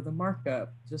editor for the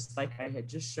markup, just like I had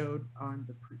just showed on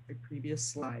the previous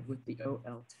slide with the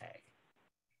OL tag.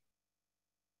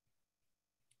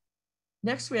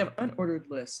 Next, we have unordered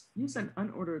lists. Use an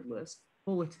unordered list,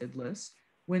 bulleted list,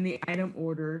 when the item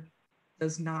order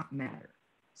does not matter.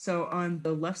 So on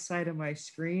the left side of my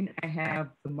screen, I have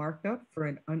the markup for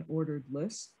an unordered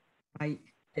list.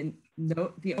 And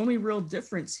note the only real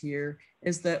difference here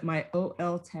is that my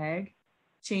OL tag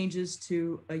changes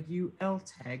to a UL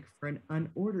tag for an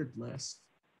unordered list,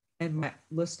 and my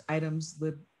list items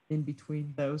live in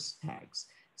between those tags.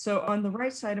 So on the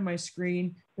right side of my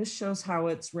screen, this shows how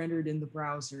it's rendered in the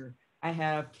browser. I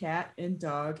have cat and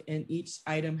dog, and each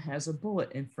item has a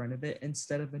bullet in front of it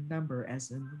instead of a number,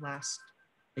 as in the last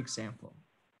example.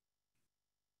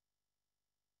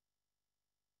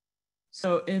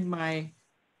 So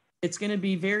it's going to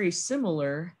be very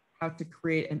similar how to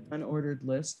create an unordered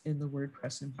list in the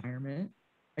WordPress environment.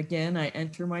 Again, I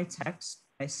enter my text,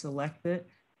 I select it,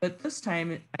 but this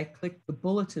time I click the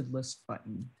bulleted list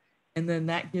button, and then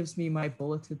that gives me my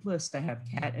bulleted list. I have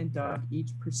cat and dog,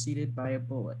 each preceded by a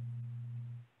bullet.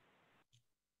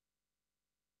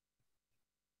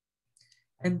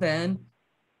 And then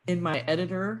in my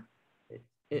editor,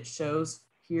 it shows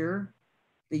here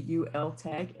the UL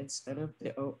tag instead of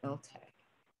the OL tag.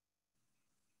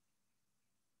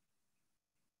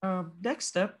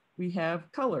 Next up, we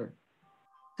have color.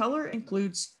 Color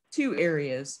includes 2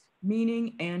 areas,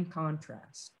 meaning and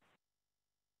contrast.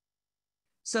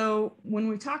 So when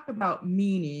we talk about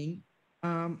meaning,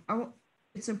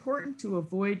 it's important to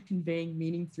avoid conveying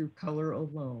meaning through color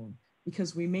alone,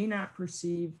 because we may not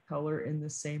perceive color in the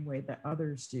same way that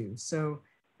others do. So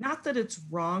not that it's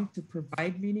wrong to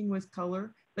provide meaning with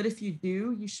color, but if you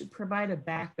do, you should provide a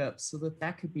backup so that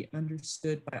that could be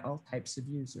understood by all types of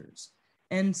users.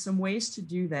 And some ways to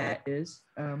do that is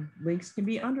links can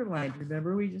be underlined.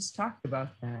 Remember, we just talked about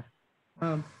that.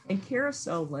 And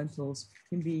carousel lentils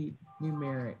can be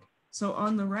numeric. So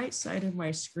on the right side of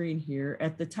my screen here,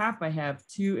 at the top, I have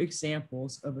 2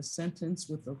 examples of a sentence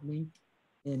with a link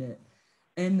in it.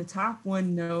 And the top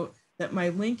one, note that my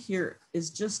link here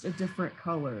is just a different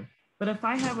color. But if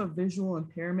I have a visual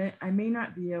impairment, I may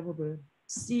not be able to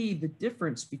see the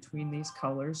difference between these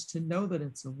colors to know that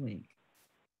it's a link.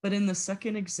 But in the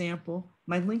second example,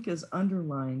 my link is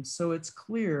underlined, so it's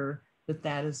clear that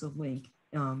that is a link.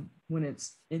 when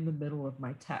it's in the middle of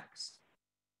my text.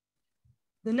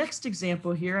 The next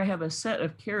example here, I have a set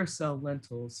of carousel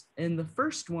lentils. In the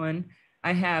first one,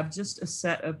 I have just a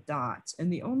set of dots.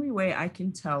 And the only way I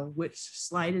can tell which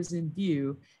slide is in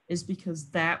view is because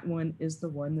that one is the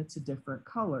one that's a different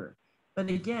color.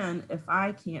 But again, if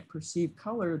I can't perceive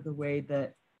color the way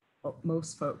that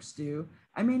most folks do,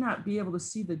 I may not be able to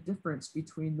see the difference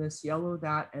between this yellow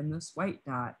dot and this white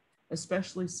dot,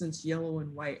 especially since yellow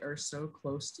and white are so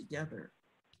close together.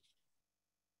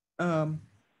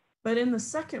 But in the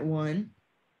second one,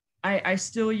 I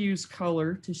still use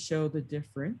color to show the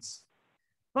difference,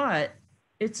 but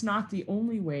it's not the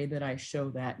only way that I show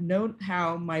that. Note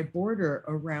how my border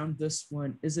around this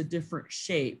one is a different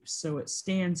shape, so it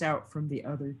stands out from the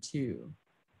other two.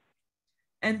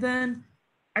 And then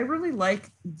I really like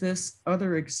this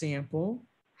other example.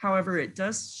 However, it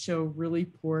does show really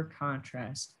poor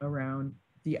contrast around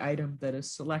the item that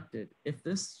is selected. If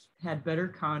this had better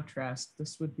contrast,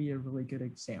 this would be a really good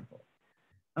example.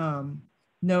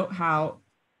 Note how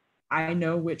I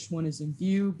know which one is in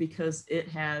view because it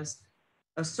has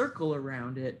a circle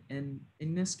around it. And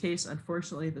in this case,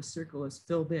 unfortunately, the circle is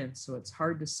filled in, so it's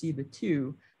hard to see the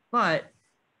two. But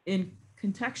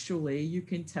contextually, you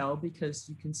can tell because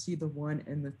you can see the 1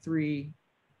 and the 3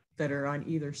 that are on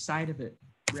either side of it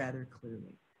rather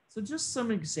clearly. So just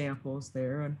some examples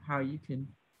there on how you can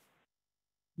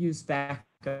use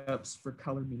backups for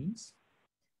color meanings.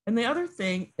 And the other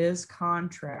thing is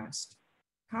contrast.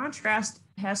 Contrast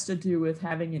has to do with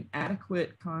having an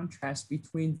adequate contrast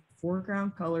between the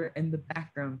foreground color and the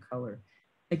background color.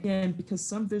 Again, because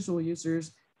some visual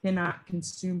users cannot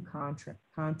consume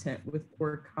content with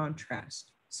poor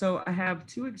contrast. So I have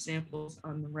 2 examples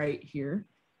on the right here.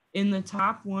 In the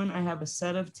top one, I have a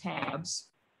set of tabs,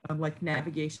 like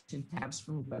navigation tabs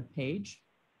from a web page.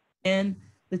 And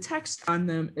the text on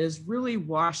them is really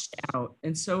washed out.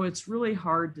 And so it's really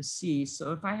hard to see.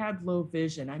 So if I had low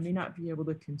vision, I may not be able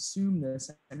to consume this.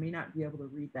 I may not be able to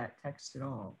read that text at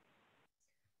all.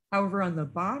 However, on the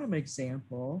bottom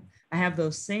example, I have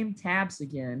those same tabs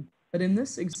again, but in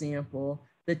this example,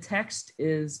 the text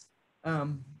is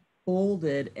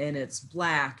bolded and it's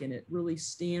black and it really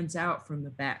stands out from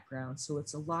the background. So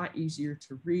it's a lot easier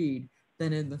to read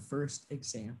than in the first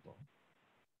example.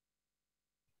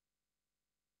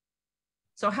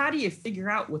 So how do you figure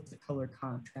out what the color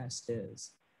contrast is?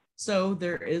 So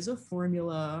there is a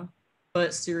formula,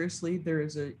 but seriously, there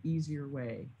is an easier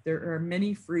way. There are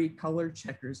many free color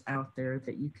checkers out there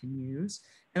that you can use.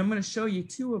 And I'm going to show you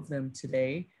 2 of them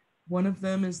today. One of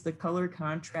them is the Color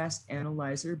Contrast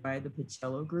Analyzer by the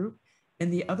Terrill Group,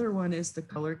 and the other one is the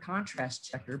Color Contrast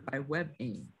Checker by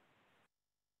WebAIM.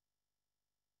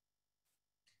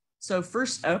 So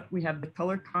first up, we have the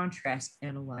Color Contrast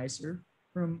Analyzer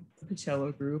from the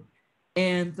Terrill Group.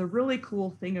 And the really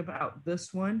cool thing about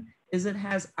this one is it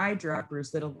has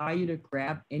eyedroppers that allow you to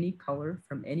grab any color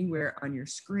from anywhere on your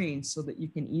screen so that you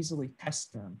can easily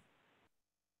test them.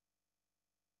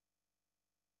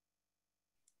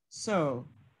 So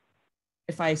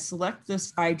if I select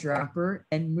this eyedropper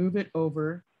and move it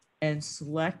over and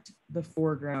select the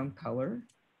foreground color,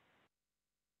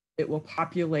 it will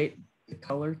populate the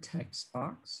color text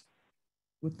box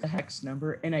with the hex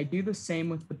number, and I do the same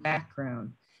with the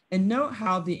background. And note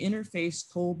how the interface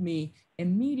told me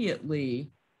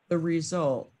immediately the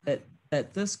result that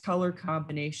this color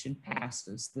combination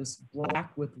passes. This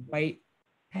black with white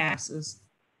passes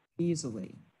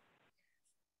easily.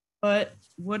 But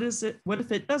what if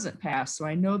it doesn't pass? So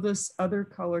I know this other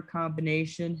color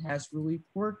combination has really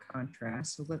poor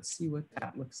contrast. So let's see what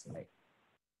that looks like.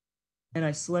 And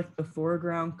I select the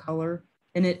foreground color,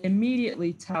 and it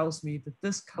immediately tells me that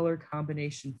this color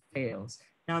combination fails.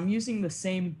 Now I'm using the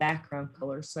same background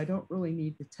color, so I don't really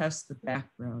need to test the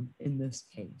background in this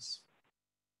case.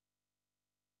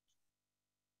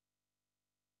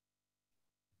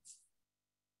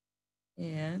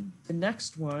 And the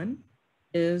next one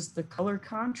is the color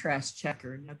contrast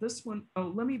checker. Now this one,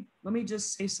 oh, let me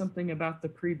just say something about the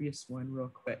previous one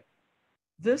real quick.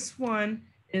 This one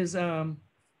is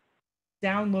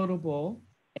downloadable,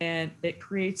 and it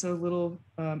creates a little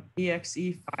exe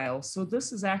file. So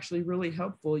this is actually really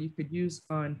helpful. You could use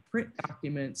on print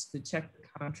documents to check the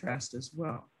contrast as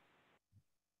well.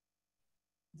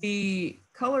 The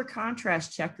color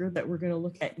contrast checker that we're going to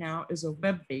look at now is a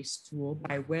web-based tool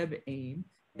by WebAIM.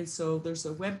 And so there's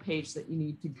a web page that you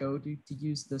need to go to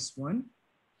use this one.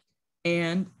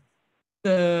 And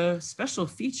the special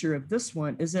feature of this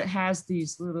one is it has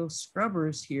these little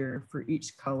scrubbers here for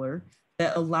each color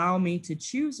that allow me to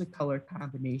choose a color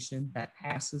combination that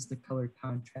passes the color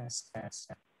contrast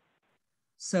test.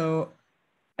 So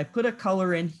I put a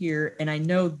color in here and I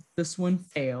know this one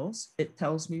fails. It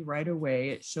tells me right away.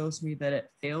 It shows me that it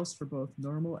fails for both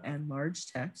normal and large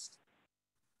text.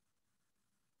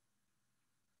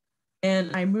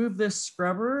 And I move this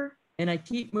scrubber and I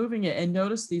keep moving it, and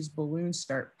notice these balloons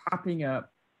start popping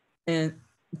up and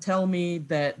tell me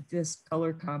that this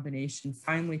color combination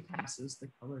finally passes the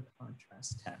color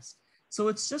contrast test. So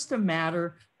it's just a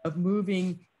matter of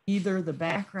moving either the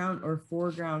background or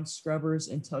foreground scrubbers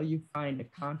until you find a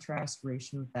contrast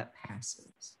ratio that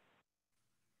passes.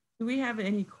 Do we have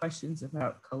any questions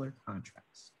about color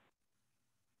contrast?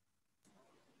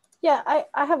 Yeah,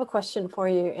 I have a question for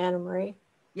you, Anna Marie.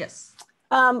 Yes.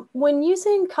 When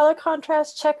using color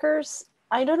contrast checkers,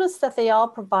 I noticed that they all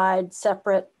provide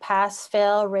separate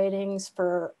pass-fail ratings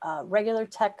for regular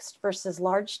text versus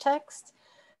large text.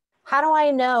 How do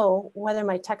I know whether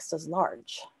my text is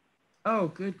large? Oh,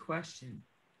 good question.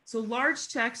 So large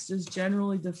text is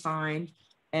generally defined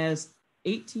as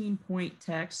 18-point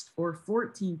text or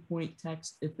 14-point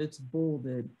text if it's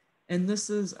bolded. And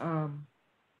this is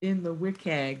in the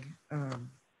WCAG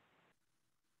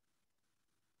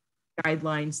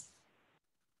guidelines.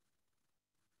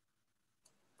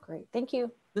 Great, thank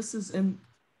you. This is in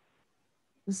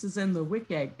the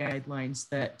WCAG guidelines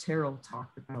that Terrill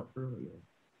talked about earlier.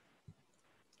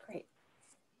 Great.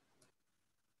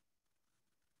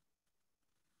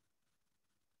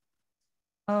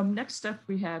 Next up,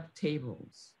 we have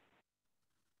tables.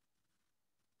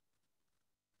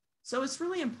 So it's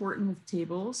really important with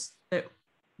tables that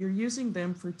you're using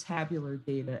them for tabular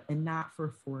data and not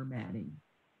for formatting.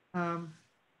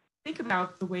 Think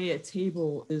about the way a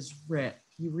table is read.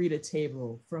 You read a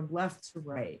table from left to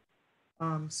right.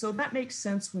 So that makes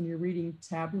sense when you're reading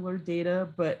tabular data,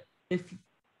 but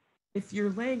if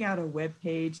you're laying out a web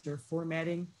page or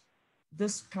formatting,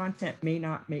 this content may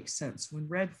not make sense when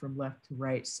read from left to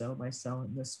right, cell by cell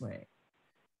in this way.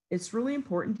 It's really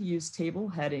important to use table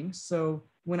headings. So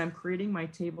when I'm creating my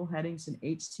table headings in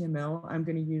HTML, I'm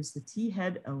going to use the T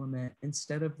head element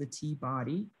instead of the T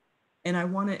body. And I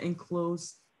want to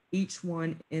enclose each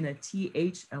one in a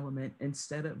TH element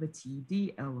instead of a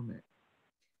TD element.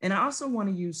 And I also want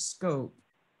to use scope.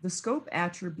 The scope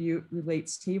attribute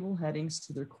relates table headings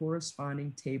to their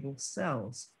corresponding table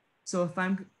cells. So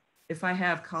if I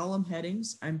have column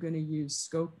headings, I'm going to use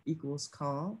scope equals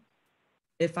col.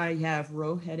 If I have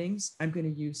row headings, I'm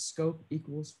going to use scope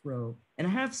equals row. And I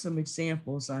have some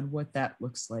examples on what that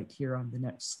looks like here on the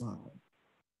next slide.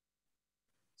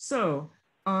 So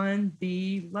on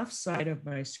the left side of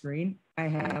my screen, I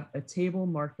have a table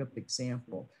markup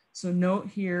example. So note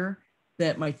here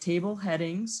that my table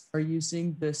headings are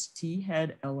using this T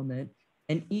head element,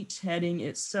 and each heading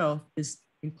itself is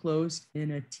enclosed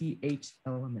in a TH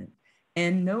element.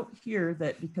 And note here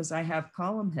that because I have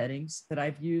column headings, that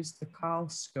I've used the col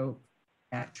scope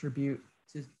attribute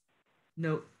to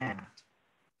note that.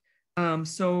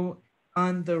 So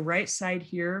on the right side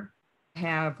here, I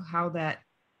have how that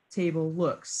table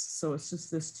looks. So it's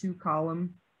just this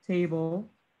 2-column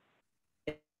table.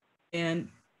 And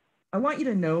I want you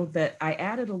to know that I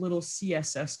added a little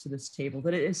CSS to this table,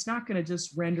 that it's not going to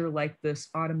just render like this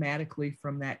automatically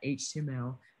from that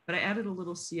HTML, but I added a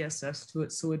little CSS to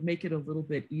it so it'd make it a little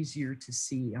bit easier to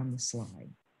see on the slide.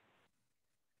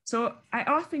 So I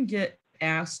often get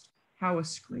asked how a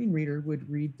screen reader would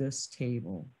read this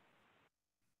table.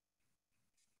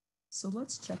 So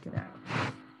let's check it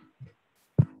out.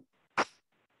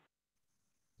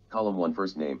 Column 1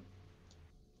 first name.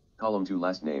 Column 2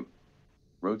 last name.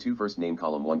 Row 2 first name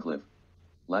column 1 Cliff.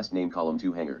 Last name column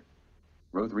 2 Hanger.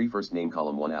 Row 3 first name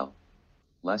column 1 Al.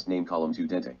 Last name column 2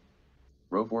 Dente.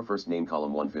 Row 4 first name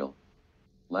column 1 Phil.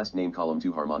 Last name column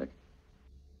 2 Harmonic.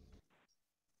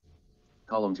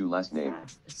 Column 2 last name.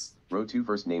 Row 2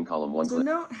 first name column 1 So Cliff.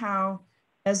 note how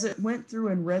as it went through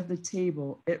and read the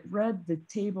table, it read the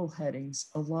table headings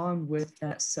along with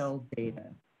that cell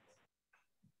data.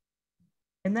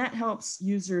 And that helps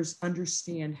users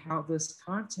understand how this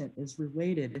content is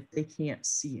related if they can't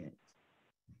see it.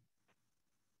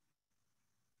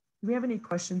 Do we have any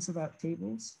questions about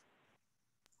tables?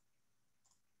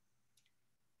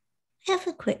 I have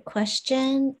a quick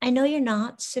question. I know you're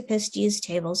not supposed to use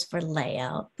tables for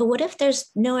layout, but what if there's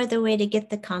no other way to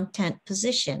get the content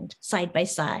positioned side by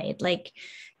side? Like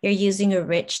you're using a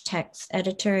rich text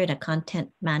editor in a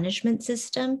content management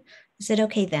system. Is it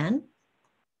okay then?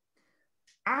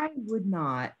 I would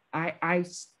not.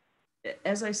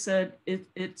 As I said,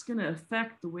 it's going to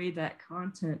affect the way that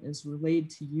content is relayed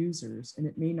to users, and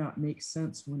it may not make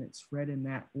sense when it's read in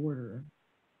that order.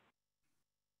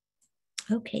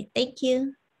 Okay, thank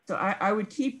you. So I would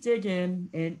keep digging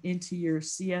into your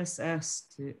CSS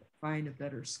find a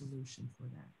better solution for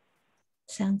that.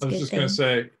 Sounds I was good. just going to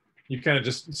say, you kind of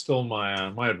just stole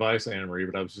my my advice, Anna Marie,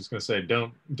 but I was just going to say,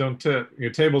 your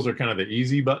tables are kind of the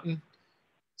easy button.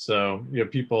 So,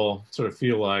 people sort of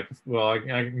feel like, well,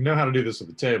 I know how to do this with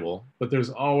the table, but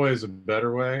there's always a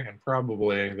better way, and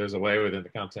probably there's a way within the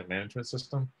content management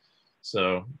system.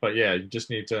 So, but yeah, you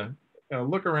just need to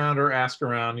look around or ask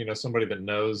around, somebody that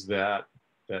knows that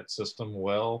system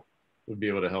well would be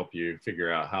able to help you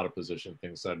figure out how to position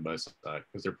things side by side,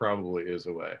 because there probably is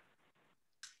a way.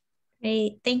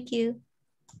 Great, thank you.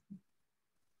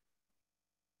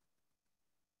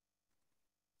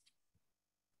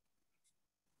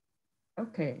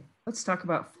 Okay, let's talk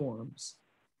about forms.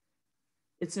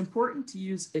 It's important to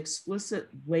use explicit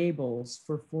labels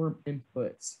for form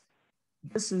inputs.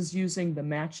 This is using the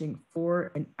matching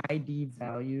for and ID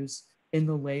values in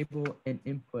the label and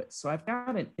input. So I've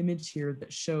got an image here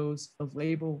that shows a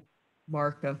label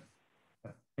markup,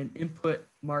 an input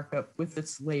markup with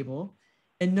its label.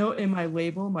 And note in my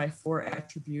label, my for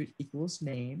attribute equals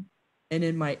name. And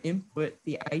in my input,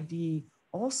 the ID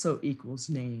also equals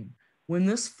name. When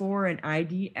this for and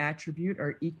ID attribute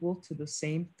are equal to the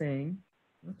same thing,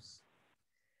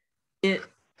 it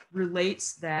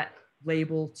relates that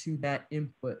label to that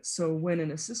input. So when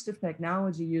an assistive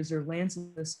technology user lands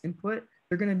in this input,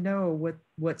 they're going to know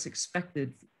what's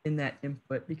expected in that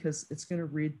input because it's going to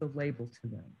read the label to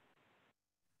them.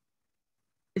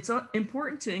 It's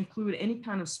important to include any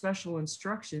kind of special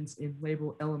instructions in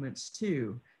label elements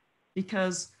too,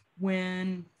 because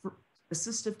when for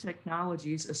assistive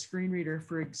technologies, a screen reader,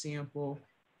 for example,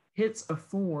 hits a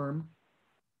form,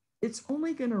 it's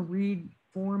only going to read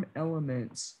form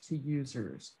elements to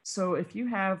users. So if you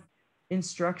have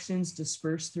instructions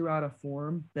dispersed throughout a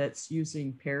form that's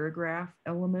using paragraph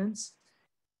elements,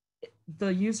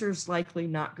 the user's likely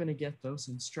not going to get those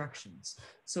instructions.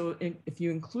 So if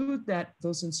you include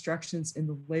those instructions in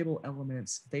the label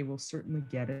elements, they will certainly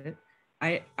get it.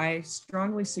 I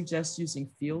strongly suggest using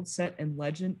field set and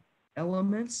legend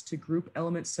elements to group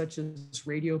elements such as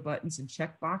radio buttons and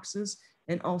checkboxes,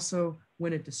 and also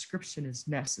when a description is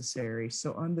necessary.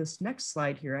 So on this next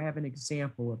slide here, I have an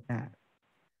example of that.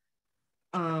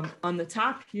 On the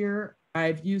top here,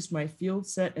 I've used my field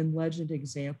set and legend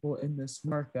example in this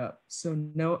markup. So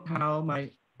note how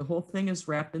the whole thing is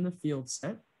wrapped in the field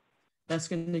set. That's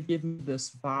going to give me this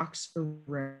box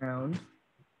around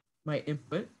my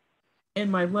input.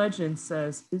 And my legend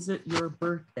says, is it your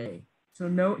birthday? So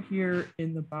note here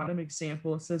in the bottom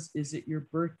example, it says, is it your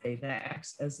birthday? That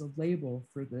acts as a label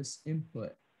for this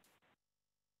input.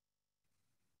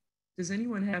 Does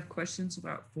anyone have questions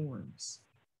about forms?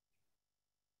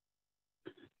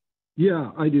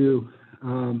 Yeah, I do.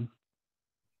 I'm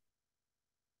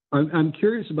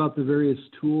curious about the various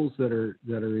tools that are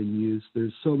in use.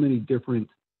 There's so many different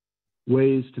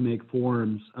ways to make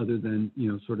forms other than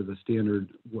sort of a standard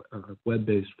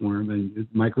web-based form. And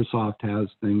Microsoft has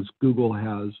things. Google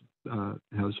has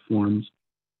forms.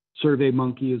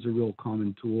 SurveyMonkey is a real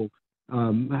common tool.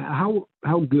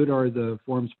 How good are the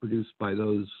forms produced by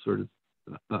those sort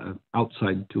of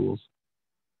outside tools?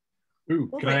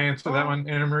 Ooh, can I answer that one,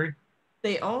 Anna Marie?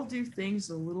 They all do things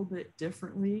a little bit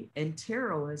differently, and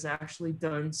Terrill has actually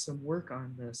done some work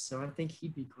on this, so I think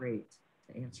he'd be great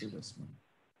to answer this one.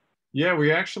 Yeah,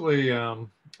 we actually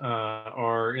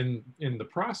are in the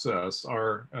process.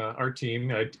 Our team,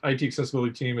 IT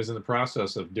accessibility team, is in the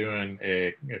process of doing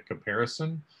a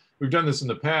comparison. We've done this in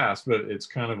the past, but it's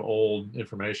kind of old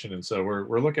information, and so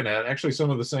we're looking at actually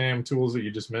some of the same tools that you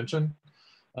just mentioned.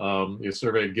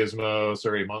 Survey Gizmo,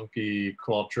 SurveyMonkey,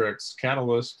 Qualtrics,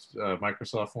 Catalyst,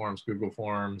 Microsoft Forms, Google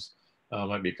Forms,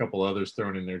 might be a couple others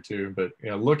thrown in there too. But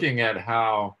looking at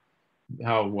how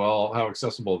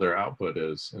accessible their output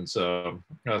is, and so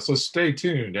stay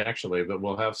tuned. Actually, that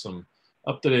we'll have some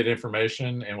up-to-date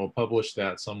information, and we'll publish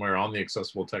that somewhere on the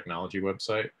Accessible Technology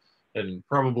website. And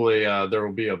probably there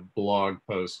will be a blog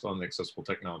post on the Accessible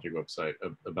Technology website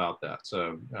about that.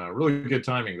 So really good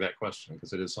timing, that question,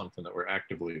 because it is something that we're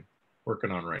actively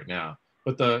working on right now.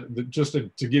 But just to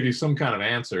give you some kind of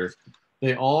answer,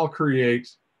 they all create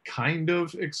kind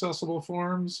of accessible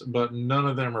forms, but none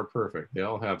of them are perfect. They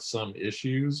all have some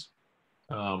issues.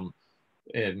 And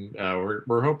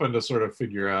we're hoping to sort of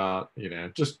figure out,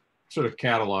 just sort of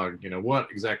catalog, what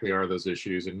exactly are those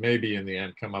issues, and maybe in the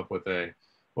end come up with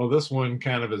well, this one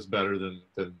kind of is better than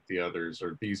the others,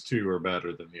 or these two are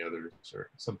better than the others, or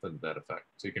something to that effect.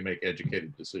 So you can make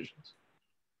educated decisions.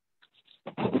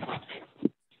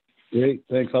 Great,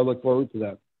 thanks. I look forward to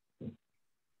that.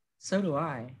 So do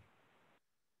I.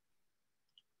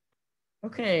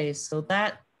 Okay, so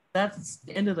that's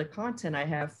the end of the content I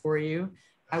have for you.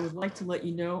 I would like to let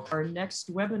you know our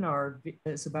next webinar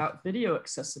is about video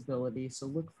accessibility. So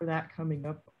look for that coming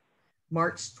up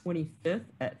March 25th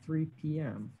at 3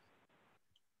 p.m.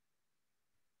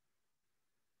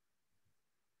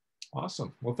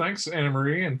 Awesome. Well, thanks, Anna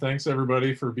Marie, and thanks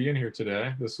everybody for being here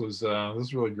today. This was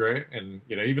really great. And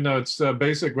even though it's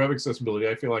basic web accessibility,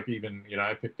 I feel like even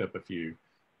I picked up a few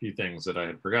things that I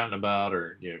had forgotten about,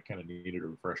 or kind of needed a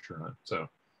refresher on it. So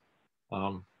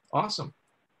awesome.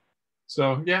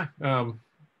 So yeah,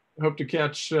 hope to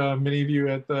catch many of you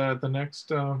at the next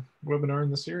webinar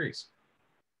in the series.